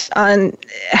intent on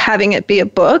having it be a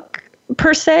book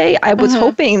per se. I was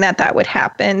hoping that would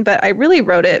happen, but I really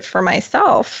wrote it for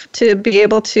myself to be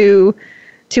able to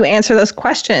answer those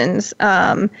questions.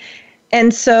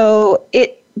 And so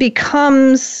it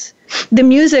becomes... The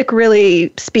music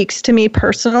really speaks to me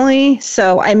personally,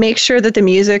 so I make sure that the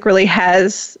music really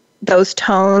has those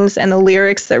tones and the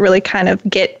lyrics that really kind of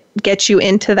get you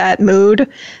into that mood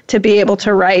to be able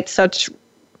to write such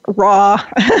raw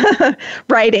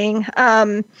writing.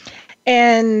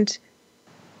 And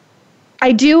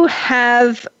I do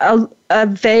have a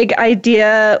vague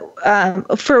idea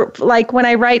for, like, when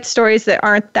I write stories that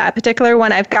aren't that particular.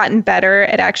 When I've gotten better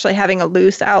at actually having a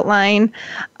loose outline,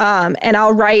 and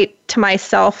I'll write to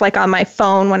myself, like on my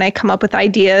phone, when I come up with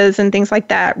ideas and things like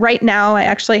that. Right now, I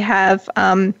actually have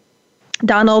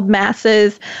Donald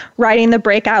Mass's Writing the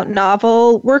Breakout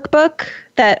Novel workbook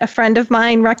that a friend of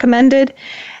mine recommended,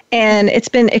 and it's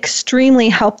been extremely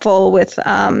helpful with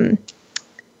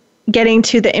getting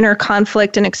to the inner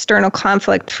conflict and external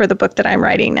conflict for the book that I'm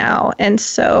writing now. And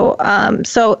so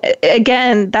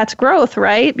again, that's growth,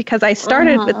 right? Because I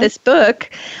started with this book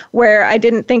where I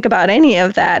didn't think about any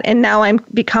of that. And now I'm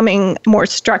becoming more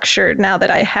structured now that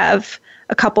I have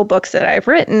a couple books that I've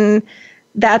written.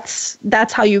 That's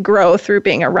how you grow through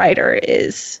being a writer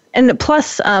is. And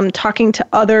plus, talking to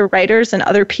other writers and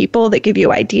other people that give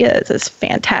you ideas is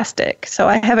fantastic. So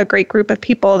I have a great group of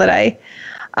people that I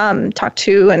talk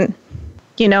to and,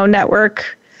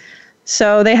 network.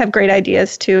 So they have great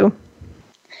ideas too.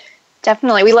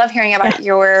 Definitely. We love hearing about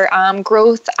your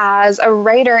growth as a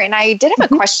writer. And I did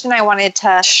have a question I wanted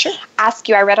to ask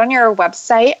you. I read on your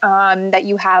website that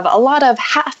you have a lot of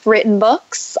half-written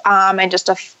books and just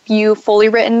a few fully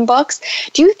written books.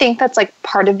 Do you think that's like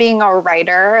part of being a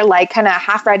writer, like kind of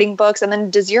half writing books, and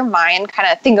then does your mind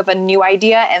kind of think of a new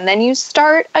idea and then you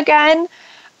start again?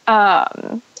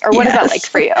 Or what is that like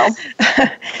for you?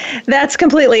 That's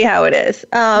completely how it is.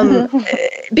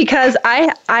 Because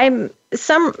I'm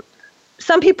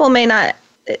some people may not,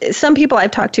 some people I've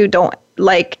talked to don't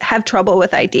like have trouble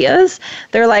with ideas.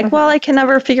 They're like, well, I can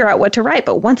never figure out what to write.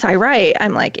 But once I write,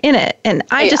 I'm like in it. And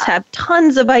I just have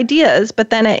tons of ideas.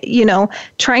 But then,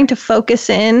 trying to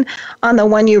focus in on the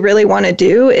one you really want to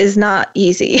do is not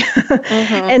easy.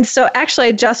 And so actually,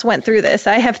 I just went through this.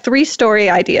 I have 3 story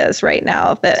ideas right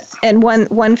now and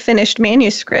one finished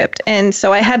manuscript. And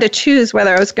so I had to choose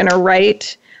whether I was going to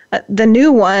write the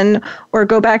new one or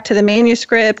go back to the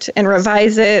manuscript and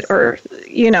revise it, or,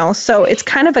 so it's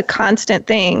kind of a constant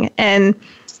thing. And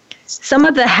some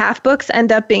of the half books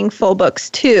end up being full books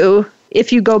too,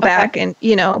 if you go back and,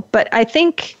 but I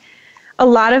think a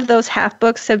lot of those half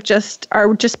books are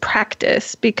just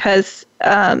practice, because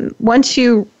once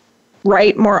you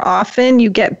write more often, you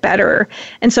get better.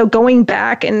 And so going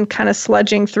back and kind of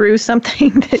sludging through something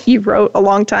that you wrote a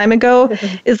long time ago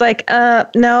is like,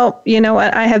 no, you know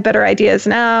what? I have better ideas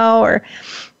now, or,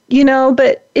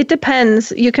 but it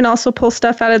depends. You can also pull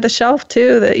stuff out of the shelf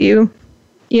too that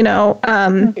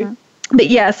But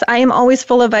yes, I am always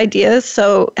full of ideas,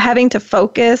 so having to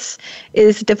focus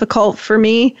is difficult for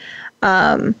me.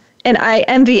 And I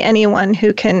envy anyone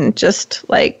who can just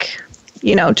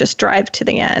just drive to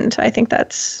the end. I think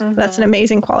that's an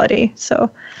amazing quality. So,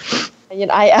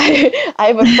 I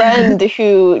have a friend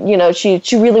who,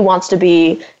 she really wants to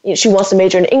be, she wants to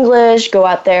major in English, go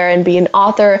out there and be an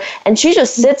author. And she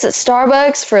just sits at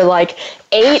Starbucks for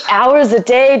 8 hours a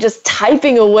day, just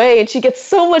typing away. And she gets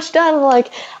so much done. I'm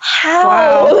like,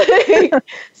 how? Wow.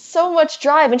 So much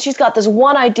drive. And she's got this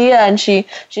one idea and she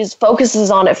just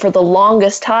focuses on it for the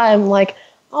longest time. Like,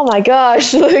 oh my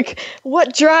gosh,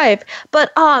 what drive?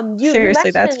 But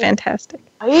seriously, that's fantastic.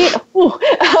 Right?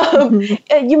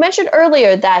 You mentioned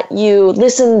earlier that you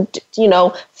listened,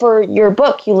 for your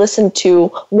book, you listened to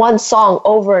one song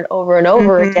over and over and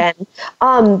over again.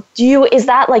 Is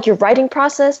that your writing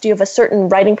process? Do you have a certain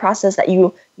writing process that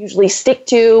you usually stick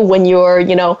to when you're,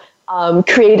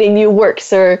 creating new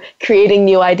works or creating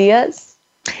new ideas?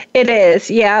 It is,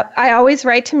 yeah. I always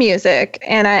write to music,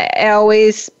 and I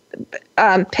always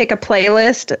pick a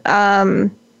playlist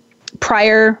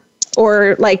prior,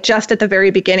 or just at the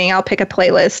very beginning, I'll pick a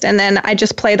playlist, and then I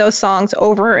just play those songs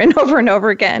over and over and over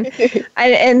again.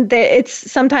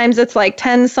 Sometimes it's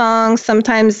 10 songs.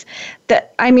 Sometimes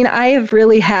I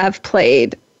really have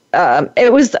played.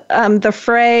 It was The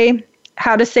Fray,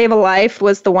 "How to Save a Life"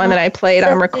 was the one that I played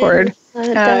on record.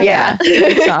 Yeah,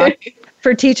 good song.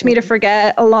 For Teach Me to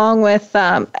Forget, along with,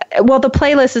 the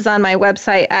playlist is on my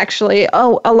website, actually,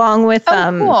 along with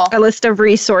cool. a list of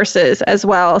resources as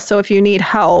well. So if you need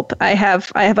help, I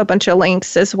have a bunch of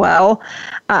links as well.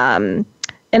 And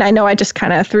I know I just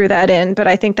kind of threw that in, but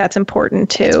I think that's important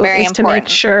too, to make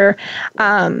sure.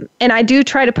 And I do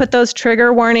try to put those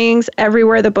trigger warnings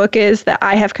everywhere the book is that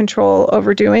I have control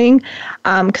over doing,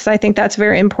 because I think that's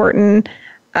very important.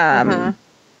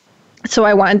 So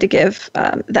I wanted to give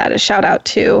that a shout out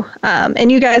too.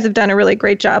 And you guys have done a really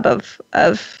great job of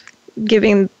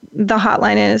giving the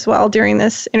hotline in as well during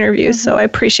this interview. So I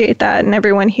appreciate that, and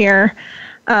everyone here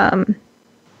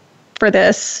for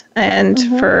this and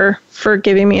for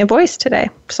giving me a voice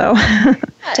today. So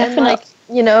definitely.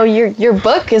 Your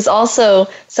book is also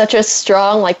such a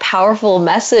strong, powerful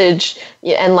message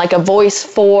and a voice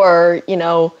for,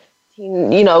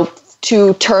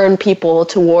 to turn people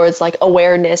towards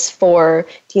awareness for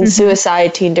teen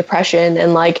suicide, teen depression.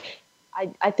 And I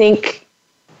think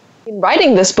in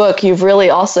writing this book, you've really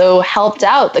also helped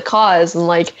out the cause and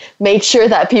made sure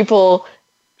that people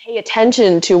pay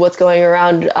attention to what's going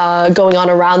on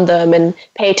around them, and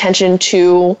pay attention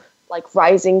to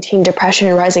rising teen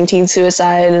depression, rising teen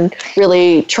suicide, and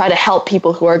really try to help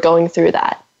people who are going through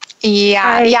that.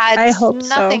 Yeah, I hope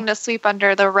nothing to sweep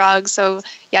under the rug. So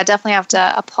yeah, definitely have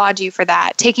to applaud you for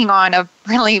that, taking on a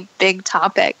really big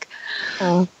topic.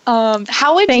 How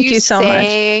would you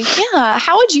say? Yeah,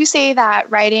 how would you say that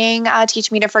writing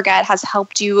Teach Me to Forget has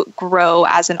helped you grow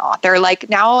as an author?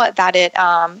 Now that it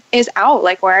is out,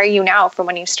 where are you now from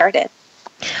when you started?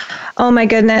 Oh my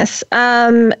goodness.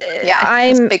 I'm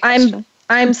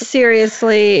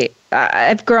seriously.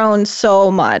 I've grown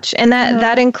so much, and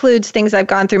that includes things I've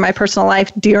gone through my personal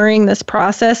life during this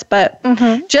process. But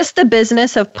just the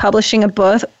business of publishing a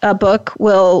book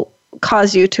will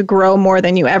cause you to grow more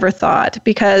than you ever thought,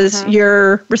 because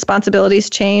your responsibilities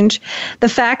change. The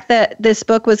fact that this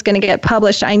book was going to get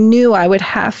published, I knew I would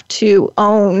have to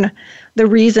own the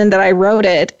reason that I wrote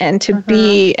it and to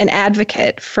be an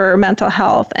advocate for mental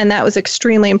health, and that was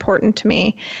extremely important to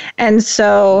me. And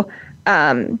so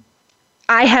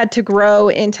I had to grow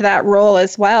into that role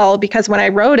as well, because when I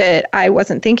wrote it, I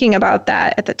wasn't thinking about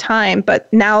that at the time.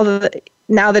 But now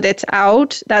that it's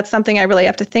out, that's something I really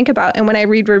have to think about. And when I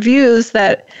read reviews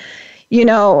that,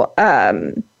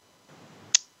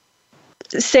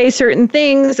 say certain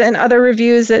things, and other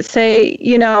reviews that say,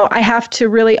 I have to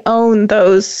really own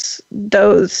those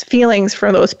feelings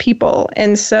for those people.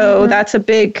 And so that's a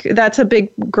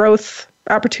big growth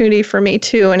opportunity for me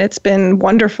too. And it's been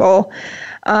wonderful.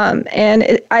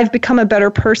 I've become a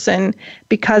better person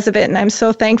because of it. And I'm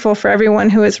so thankful for everyone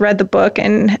who has read the book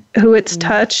and who it's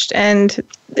touched, and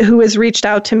who has reached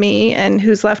out to me and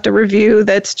who's left a review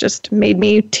that's just made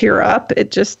me tear up.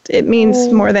 It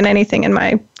means more than anything in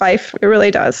my life. It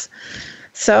really does.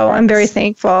 So I'm very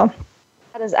thankful.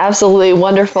 That is absolutely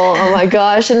wonderful. Oh my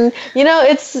gosh. And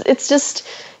it's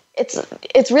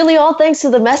really all thanks to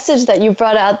the message that you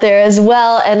brought out there as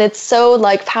well. And it's so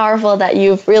powerful that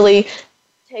you've really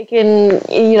taken,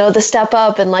 the step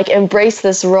up and embrace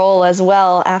this role as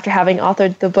well after having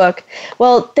authored the book.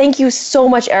 Well, thank you so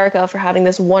much, Erica, for having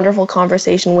this wonderful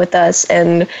conversation with us.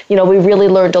 And, we really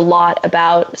learned a lot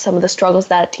about some of the struggles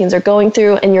that teens are going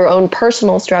through and your own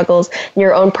personal struggles and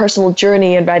your own personal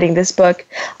journey in writing this book.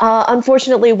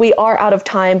 Unfortunately, we are out of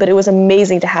time, but it was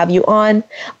amazing to have you on.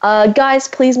 Guys,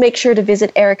 please make sure to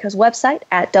visit Erica's website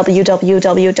at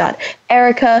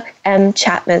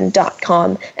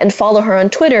www.ericamchapman.com and follow her on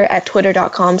Twitter at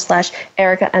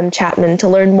twitter.com/EricaMChapman to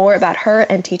learn more about her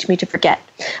and Teach Me to Forget.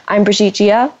 I'm Brigitte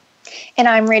Gia. And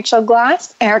I'm Rachel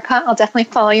Glass. Erica, I'll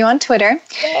definitely follow you on Twitter.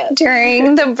 Yes.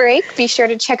 During the break, be sure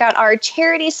to check out our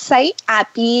charity site at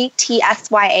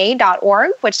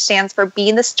btsya.org, which stands for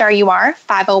Be the Star You Are,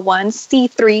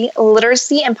 501c3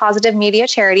 Literacy and Positive Media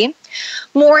Charity.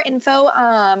 More info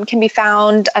can be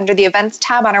found under the events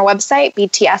tab on our website,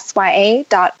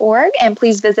 btsya.org. And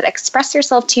please visit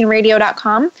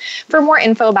expressyourselfteenradio.com for more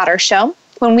info about our show.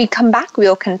 When we come back, we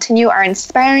will continue our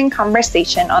inspiring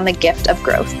conversation on the gift of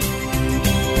growth.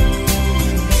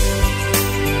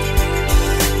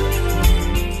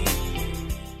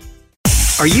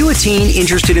 Are you a teen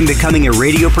interested in becoming a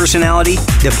radio personality?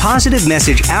 The Positive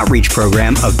Message Outreach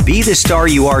Program of Be the Star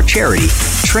You Are charity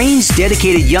trains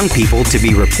dedicated young people to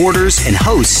be reporters and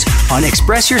hosts on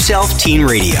Express Yourself Teen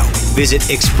Radio. Visit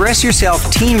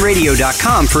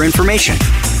expressyourselfteenradio.com for information.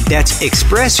 That's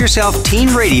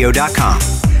expressyourselfteenradio.com.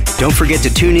 Don't forget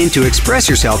to tune in to Express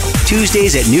Yourself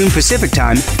Tuesdays at noon Pacific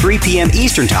Time, 3 p.m.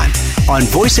 Eastern Time on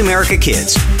Voice America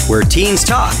Kids, where teens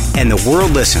talk and the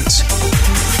world listens.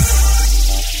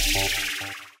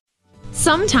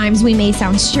 Sometimes we may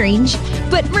sound strange,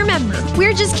 but remember,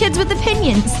 we're just kids with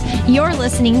opinions. You're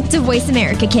listening to Voice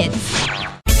America Kids.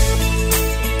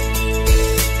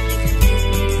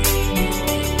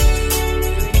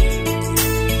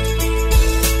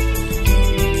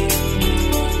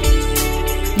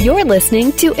 You're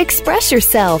listening to Express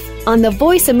Yourself on the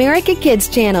Voice America Kids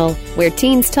channel, where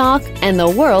teens talk and the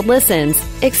world listens.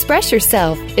 Express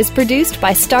Yourself is produced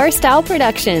by Star Style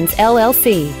Productions,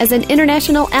 LLC, as an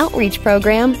international outreach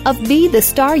program of Be the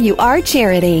Star You Are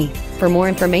charity. For more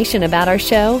information about our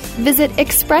show, visit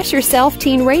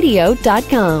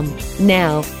expressyourselfteenradio.com.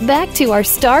 Now, back to our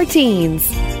star teens.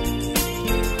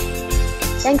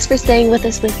 Thanks for staying with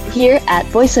us here at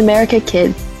Voice America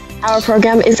Kids. Our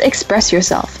program is Express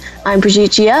Yourself. I'm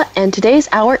Brigitte Gia, and today's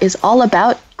hour is all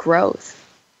about growth.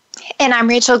 And I'm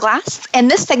Rachel Glass. In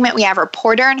this segment, we have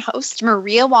reporter and host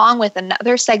Maria Wong with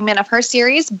another segment of her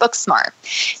series, Booksmart.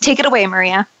 Take it away,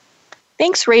 Maria.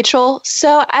 Thanks, Rachel.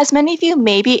 So, as many of you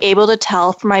may be able to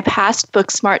tell from my past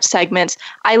Booksmart segments,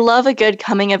 I love a good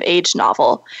coming-of-age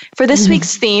novel. For this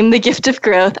week's theme, The Gift of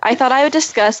Growth, I thought I would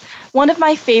discuss one of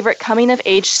my favorite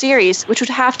coming-of-age series, which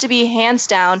would have to be, hands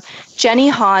down, Jenny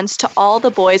Han's To All the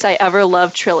Boys I Ever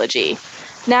Loved trilogy.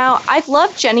 Now, I've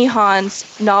loved Jenny Han's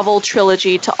novel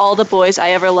trilogy, To All the Boys I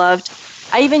Ever Loved.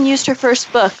 I even used her first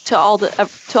book, To All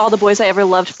the Boys I Ever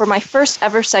Loved, for my first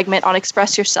ever segment on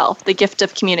Express Yourself, The Gift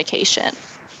of Communication.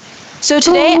 So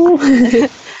today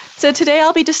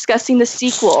I'll be discussing the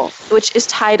sequel, which is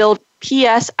titled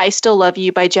P.S. I Still Love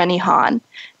You by Jenny Han.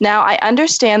 Now, I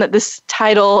understand that this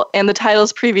title and the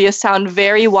titles previous sound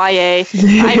very YA.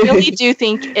 I really do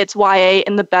think it's YA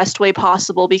in the best way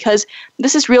possible, because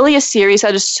this is really a series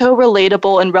that is so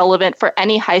relatable and relevant for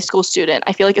any high school student,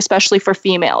 I feel like, especially for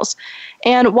females.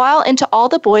 And while into All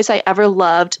the Boys I Ever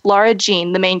Loved, Lara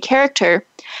Jean, the main character,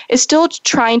 is still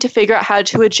trying to figure out how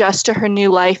to adjust to her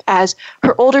new life as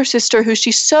her older sister, who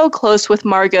she's so close with,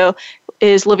 Margot,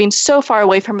 is living so far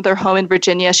away from their home in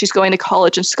Virginia. She's going to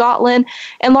college in Scotland,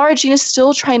 and Lara Jean is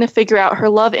still trying to figure out her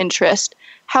love interest.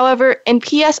 However, in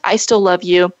P.S. I Still Love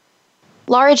You,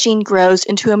 Lara Jean grows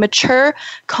into a mature,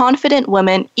 confident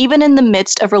woman, even in the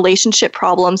midst of relationship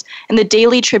problems and the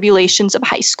daily tribulations of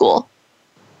high school.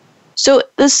 So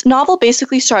this novel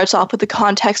basically starts off with the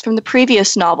context from the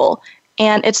previous novel,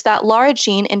 and it's that Lara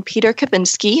Jean and Peter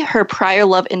Kavinsky, her prior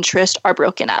love interest, are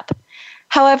broken up.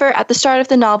 However, at the start of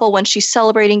the novel, when she's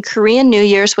celebrating Korean New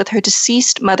Year's with her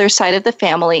deceased mother's side of the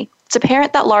family, it's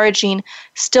apparent that Lara Jean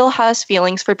still has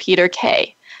feelings for Peter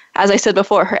K., as I said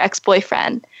before, her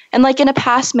ex-boyfriend. And like in a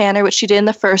past manner, which she did in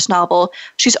the first novel,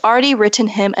 she's already written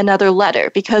him another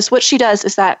letter, because what she does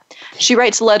is that she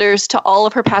writes letters to all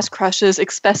of her past crushes,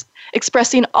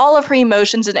 expressing all of her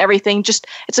emotions and everything. Just,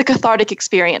 it's a cathartic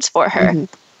experience for her. Mm-hmm.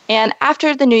 And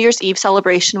after the New Year's Eve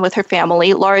celebration with her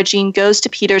family, Lara Jean goes to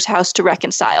Peter's house to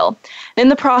reconcile. In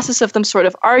the process of them sort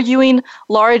of arguing,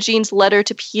 Lara Jean's letter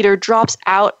to Peter drops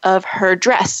out of her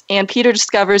dress, and Peter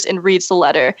discovers and reads the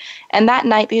letter. And that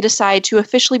night they decide to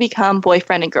officially become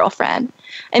boyfriend and girlfriend.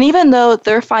 And even though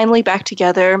they're finally back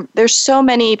together, there's so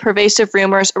many pervasive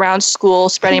rumors around school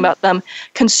spreading about them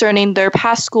concerning their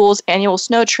past school's annual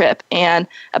snow trip and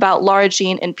about Lara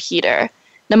Jean and Peter.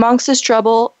 And amongst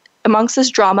this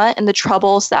drama and the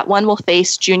troubles that one will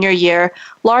face junior year,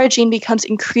 Lara Jean becomes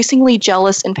increasingly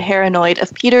jealous and paranoid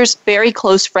of Peter's very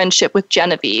close friendship with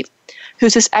Genevieve,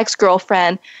 who's his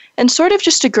ex-girlfriend, and sort of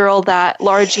just a girl that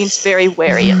Lara Jean's very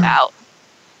wary about.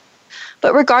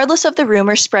 But regardless of the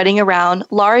rumors spreading around,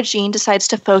 Lara Jean decides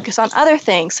to focus on other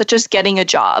things, such as getting a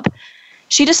job.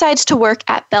 She decides to work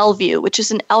at Bellevue, which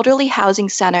is an elderly housing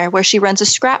center where she runs a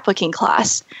scrapbooking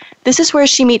class. This is where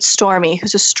she meets Stormy,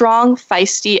 who's a strong,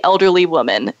 feisty, elderly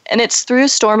woman. And it's through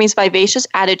Stormy's vivacious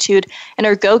attitude and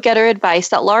her go-getter advice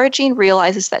that Lara Jean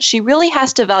realizes that she really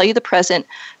has to value the present,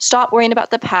 stop worrying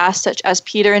about the past, such as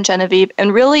Peter and Genevieve,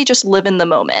 and really just live in the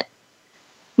moment.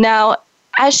 Now,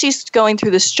 as she's going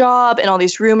through this job and all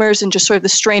these rumors and just sort of the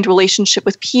strained relationship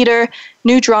with Peter,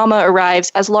 new drama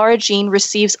arrives as Lara Jean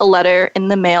receives a letter in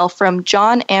the mail from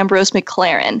John Ambrose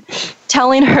McLaren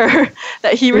telling her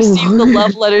that he received the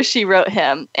love letter she wrote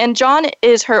him. And John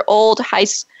is her old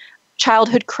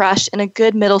childhood crush and a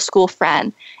good middle school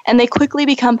friend. And they quickly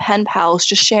become pen pals,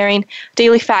 just sharing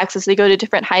daily facts as they go to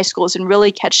different high schools and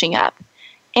really catching up.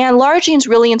 And Lara Jean's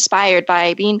really inspired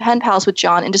by being pen pals with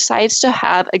John and decides to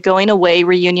have a going-away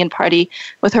reunion party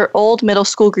with her old middle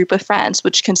school group of friends,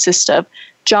 which consists of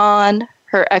John,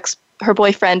 her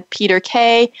boyfriend Peter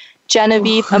Kay,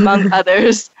 Genevieve, among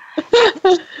others.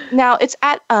 Now, it's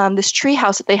at this tree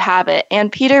house that they have it, and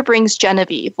Peter brings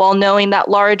Genevieve while knowing that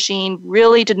Lara Jean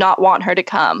really did not want her to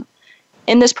come.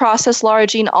 In this process, Lara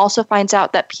Jean also finds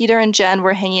out that Peter and Jen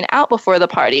were hanging out before the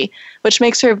party, which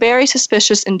makes her very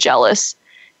suspicious and jealous.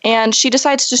 And she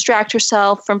decides to distract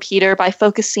herself from Peter by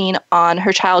focusing on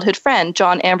her childhood friend,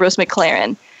 John Ambrose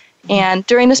McLaren. And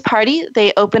during this party,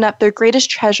 they open up their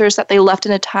greatest treasures that they left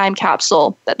in a time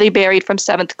capsule that they buried from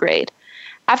 7th grade.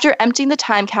 After emptying the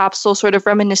time capsule, sort of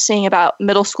reminiscing about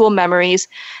middle school memories,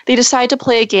 they decide to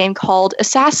play a game called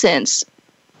Assassins,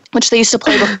 which they used to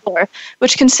play before,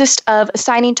 which consists of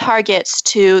assigning targets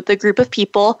to the group of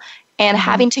people and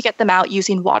having to get them out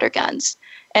using water guns.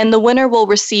 And the winner will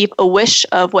receive a wish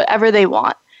of whatever they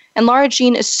want. And Lara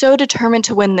Jean is so determined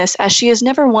to win this as she has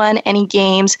never won any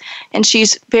games, and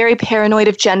she's very paranoid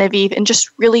of Genevieve and just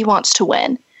really wants to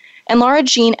win. And Lara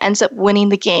Jean ends up winning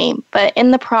the game, but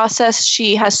in the process,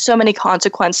 she has so many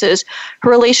consequences. Her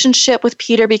relationship with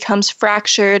Peter becomes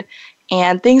fractured,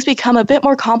 and things become a bit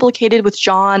more complicated with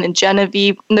John and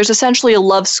Genevieve, and there's essentially a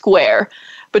love square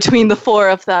between the four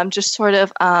of them, just sort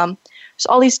of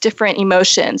all these different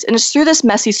emotions. And it's through this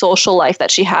messy social life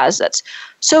that she has that's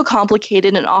so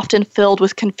complicated and often filled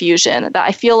with confusion that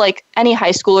I feel like any high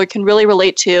schooler can really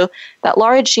relate to, that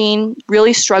Lara Jean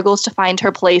really struggles to find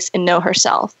her place and know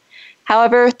herself.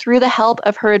 However, through the help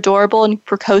of her adorable and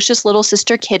precocious little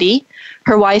sister Kitty,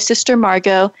 her wise sister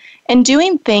Margot, and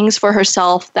doing things for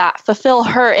herself that fulfill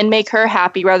her and make her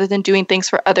happy rather than doing things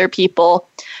for other people,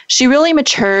 she really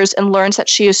matures and learns that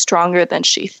she is stronger than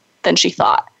she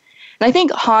thought. And I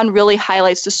think Han really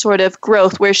highlights this sort of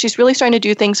growth where she's really starting to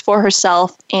do things for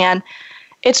herself. And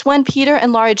it's when Peter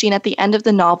and Lara Jean at the end of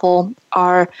the novel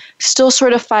are still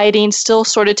sort of fighting, still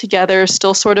sort of together,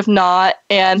 still sort of not.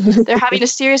 And they're having a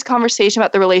serious conversation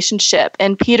about the relationship.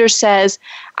 And Peter says,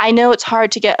 I know it's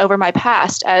hard to get over my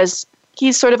past, as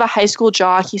he's sort of a high school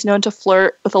jock. He's known to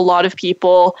flirt with a lot of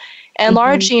people. And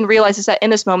Lara Jean realizes that in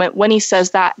this moment, when he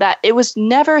says that it was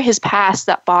never his past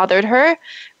that bothered her.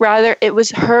 Rather, it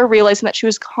was her realizing that she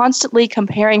was constantly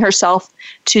comparing herself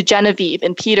to Genevieve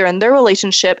and Peter and their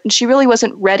relationship, and she really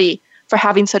wasn't ready for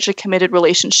having such a committed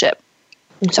relationship.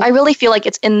 So I really feel like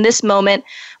it's in this moment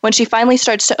when she finally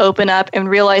starts to open up and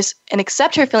realize and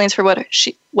accept her feelings for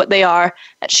what they are,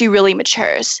 that she really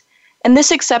matures. And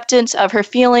this acceptance of her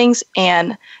feelings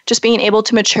and just being able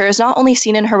to mature is not only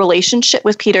seen in her relationship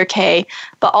with Peter Kay,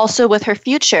 but also with her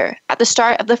future. At the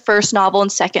start of the first novel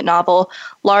and second novel,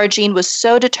 Lara Jean was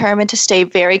so determined to stay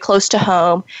very close to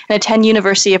home and attend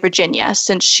University of Virginia,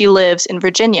 since she lives in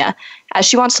Virginia, as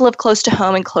she wants to live close to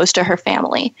home and close to her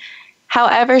family.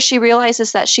 However, she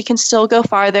realizes that she can still go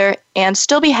farther and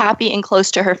still be happy and close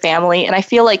to her family. And I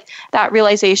feel like that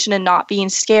realization and not being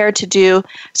scared to do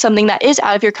something that is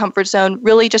out of your comfort zone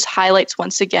really just highlights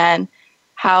once again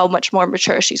how much more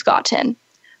mature she's gotten.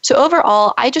 So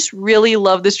overall, I just really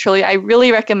love this trilogy. I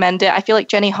really recommend it. I feel like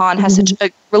Jenny Han has such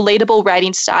a relatable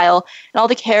writing style, and all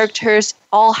the characters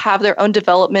all have their own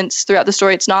developments throughout the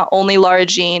story. It's not only Lara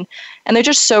Jean, and they're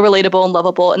just so relatable and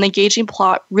lovable, and the engaging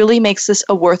plot really makes this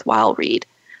a worthwhile read.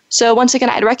 So once again,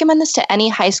 I'd recommend this to any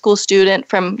high school student,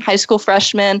 from high school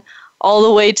freshman all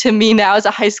the way to me now as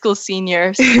a high school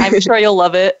senior. So I'm sure you'll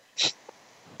love it.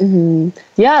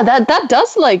 Yeah, that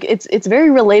does, like, it's very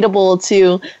relatable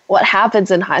to what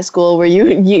happens in high school, where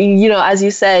you know, as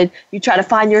you said, you try to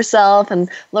find yourself, and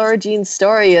Lara Jean's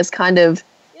story is kind of,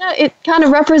 it kind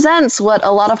of represents what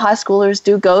a lot of high schoolers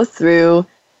do go through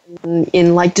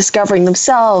in like discovering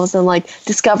themselves and like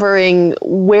discovering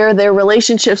where their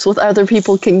relationships with other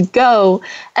people can go.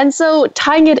 And so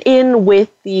tying it in with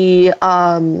the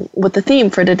theme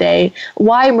for today,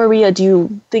 why, Maria, do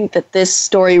you think that this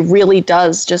story really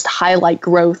does just highlight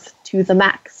growth to the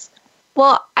max?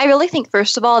 Well, I really think,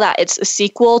 first of all, that it's a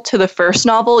sequel to the first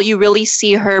novel. You really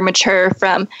see her mature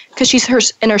because she's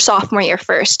in her sophomore year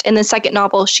first. In the second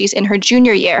novel, she's in her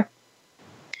junior year.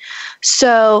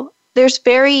 So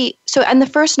in the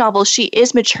first novel, she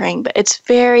is maturing, but it's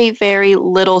very, very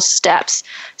little steps,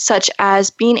 such as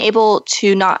being able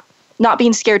to not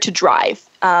being scared to drive.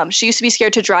 She used to be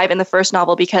scared to drive in the first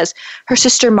novel because her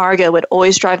sister Margot would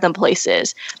always drive them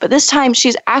places. But this time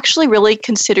she's actually really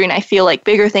considering, I feel like,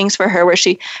 bigger things for her, where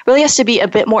she really has to be a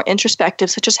bit more introspective,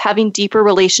 such as having deeper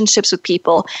relationships with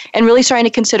people and really starting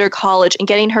to consider college and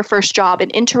getting her first job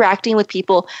and interacting with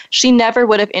people she never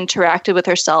would have interacted with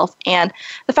herself. And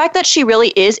the fact that she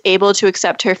really is able to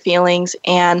accept her feelings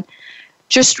and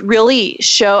just really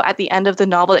show at the end of the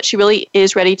novel that she really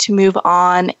is ready to move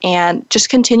on and just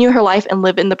continue her life and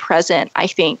live in the present, I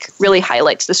think really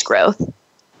highlights this growth.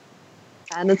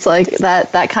 And it's like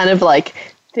that kind of like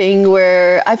thing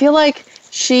where I feel like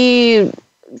she,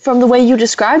 from the way you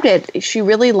described it, she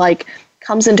really like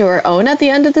comes into her own at the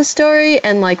end of the story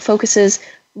and like focuses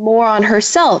more on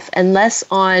herself and less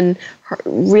on her,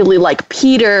 really like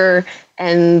Peter,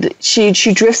 and she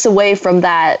drifts away from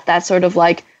that sort of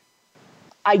like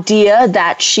idea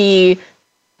that she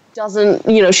doesn't,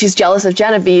 she's jealous of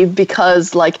Genevieve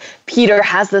because like Peter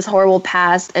has this horrible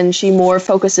past, and she more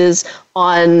focuses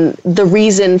on the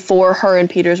reason for her and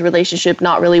Peter's relationship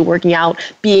not really working out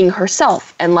being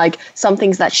herself and like some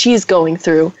things that she's going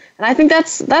through. And I think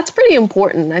that's pretty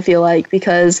important, I feel like,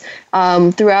 because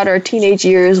throughout our teenage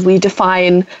years, we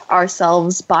define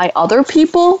ourselves by other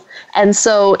people. And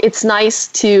so it's nice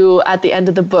to, at the end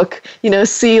of the book,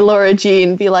 see Lara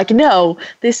Jean be like, no,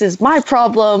 this is my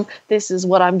problem. This is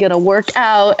what I'm going to work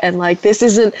out. And like, this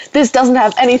doesn't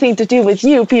have anything to do with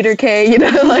you, Peter Kay,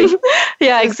 like.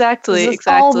 Yeah, exactly. This is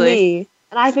all me.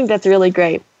 And I think that's really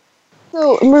great.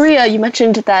 So, Maria, you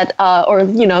mentioned that,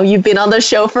 you've been on the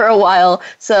show for a while.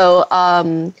 So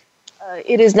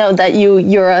it is known that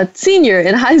you're a senior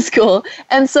in high school.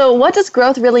 And so what does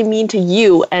growth really mean to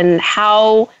you? And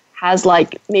how has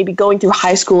like maybe going through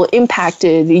high school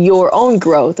impacted your own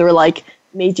growth, or like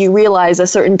made you realize a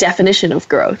certain definition of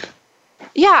growth?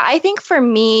 Yeah, I think for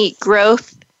me,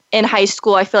 growth in high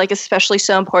school, I feel like especially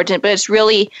so important, but it's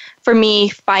really for me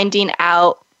finding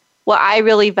out what I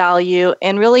really value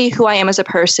and really who I am as a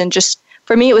person. Just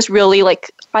for me, it was really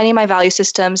like finding my value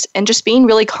systems and just being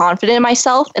really confident in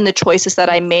myself and the choices that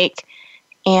I make.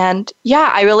 And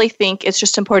yeah, I really think it's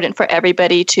just important for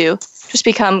everybody to just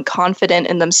become confident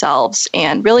in themselves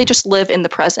and really just live in the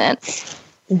present.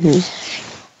 Mm-hmm.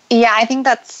 Yeah, I think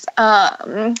that's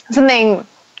something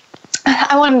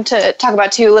I wanted to talk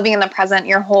about too, living in the present.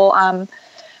 Your whole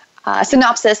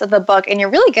synopsis of the book, and you're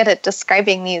really good at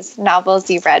describing these novels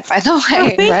you read, by the way.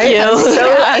 Oh, thank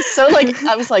you. So like,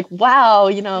 I was like, wow,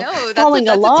 following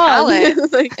along.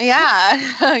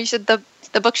 Yeah, you should.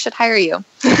 The book should hire you.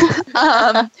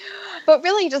 But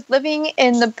really, just living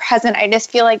in the present, I just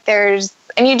feel like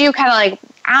and you do kind of like,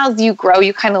 as you grow,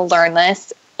 you kind of learn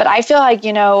this. But I feel like,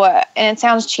 and it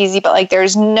sounds cheesy, but like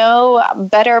there's no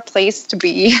better place to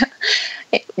be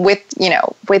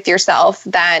with yourself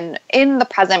than in the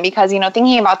present, because,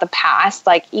 thinking about the past,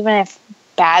 like even if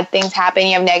bad things happen,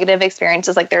 you have negative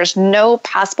experiences, like there's no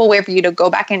possible way for you to go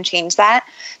back and change that.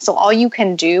 So all you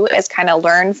can do is kind of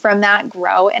learn from that,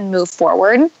 grow, and move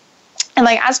forward. And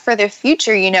like, as for the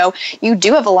future, you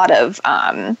do have a lot of,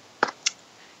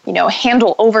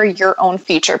 handle over your own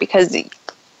future, because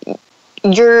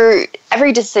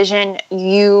every decision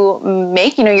you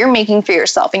make, you're making for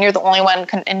yourself, and you're the only one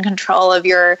in control of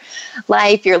your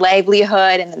life, your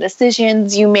livelihood, and the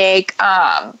decisions you make.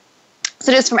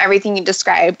 So just from everything you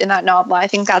described in that novel, I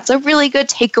think that's a really good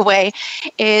takeaway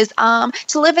is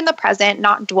to live in the present,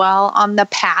 not dwell on the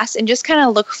past, and just kind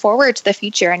of look forward to the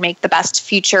future and make the best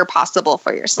future possible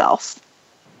for yourself.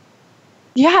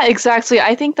 Yeah, exactly.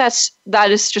 I think that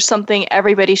is just something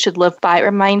everybody should live by. It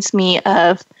reminds me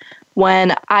of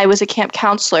when I was a camp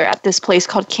counselor at this place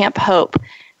called Camp Hope,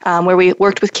 where we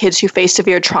worked with kids who face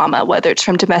severe trauma, whether it's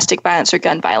from domestic violence or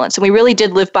gun violence. And we really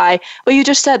did live by what you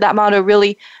just said, that motto,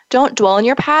 really don't dwell on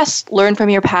your past, learn from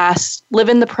your past, live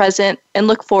in the present, and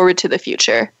look forward to the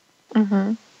future.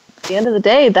 Mm-hmm. At the end of the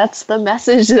day, that's the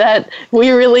message that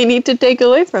we really need to take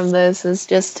away from this is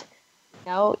just,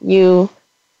 you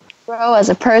grow as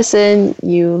a person,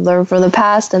 you learn from the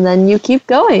past, and then you keep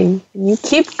going. You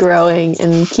keep growing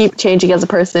and keep changing as a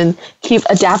person, keep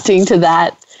adapting to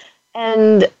that.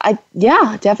 And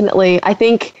definitely. I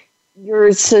think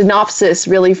your synopsis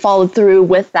really followed through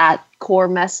with that core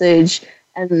message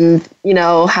and,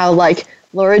 how like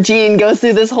Laura Jean goes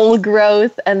through this whole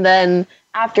growth and then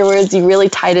afterwards you really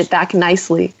tied it back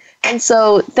nicely. And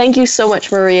so thank you so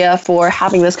much, Maria, for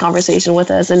having this conversation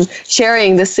with us and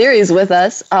sharing this series with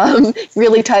us.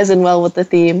 Really ties in well with the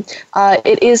theme.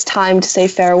 It is time to say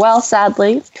farewell,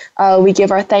 sadly. We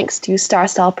give our thanks to Star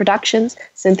Style Productions,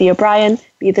 Cynthia Bryan,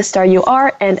 Be the Star You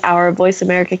Are, and our Voice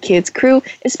America Kids crew,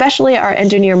 especially our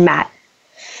engineer, Matt.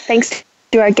 Thanks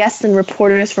to our guests and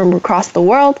reporters from across the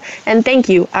world, and thank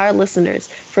you, our listeners,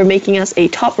 for making us a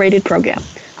top-rated program.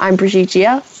 I'm Brigitte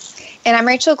Gia. And I'm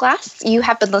Rachel Glass. You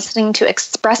have been listening to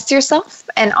Express Yourself,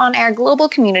 an on-air global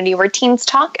community where teens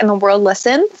talk and the world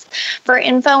listens. For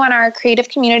info on our creative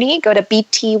community, go to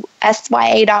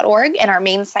btsya.org and our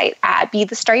main site at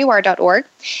bethestaryouare.org.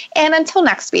 And until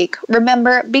next week,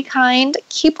 remember, be kind,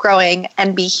 keep growing,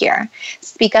 and be here.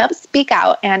 Speak up, speak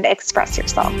out, and express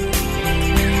yourself.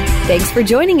 Thanks for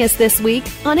joining us this week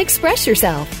on Express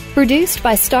Yourself, produced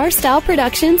by Star Style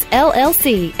Productions,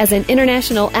 LLC, as an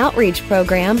international outreach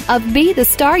program of Be the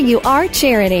Star You Are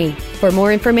charity. For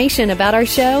more information about our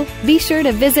show, be sure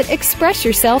to visit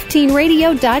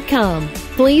ExpressYourselfTeenRadio.com.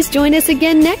 Please join us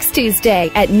again next Tuesday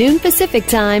at noon Pacific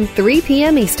Time, 3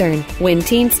 p.m. Eastern, when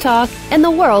teens talk and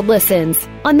the world listens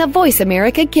on the Voice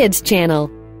America Kids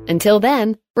channel. Until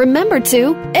then, remember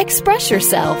to express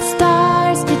yourself.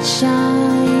 Stars could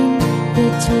shine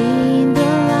between the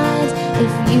lines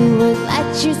if you would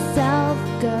let yourself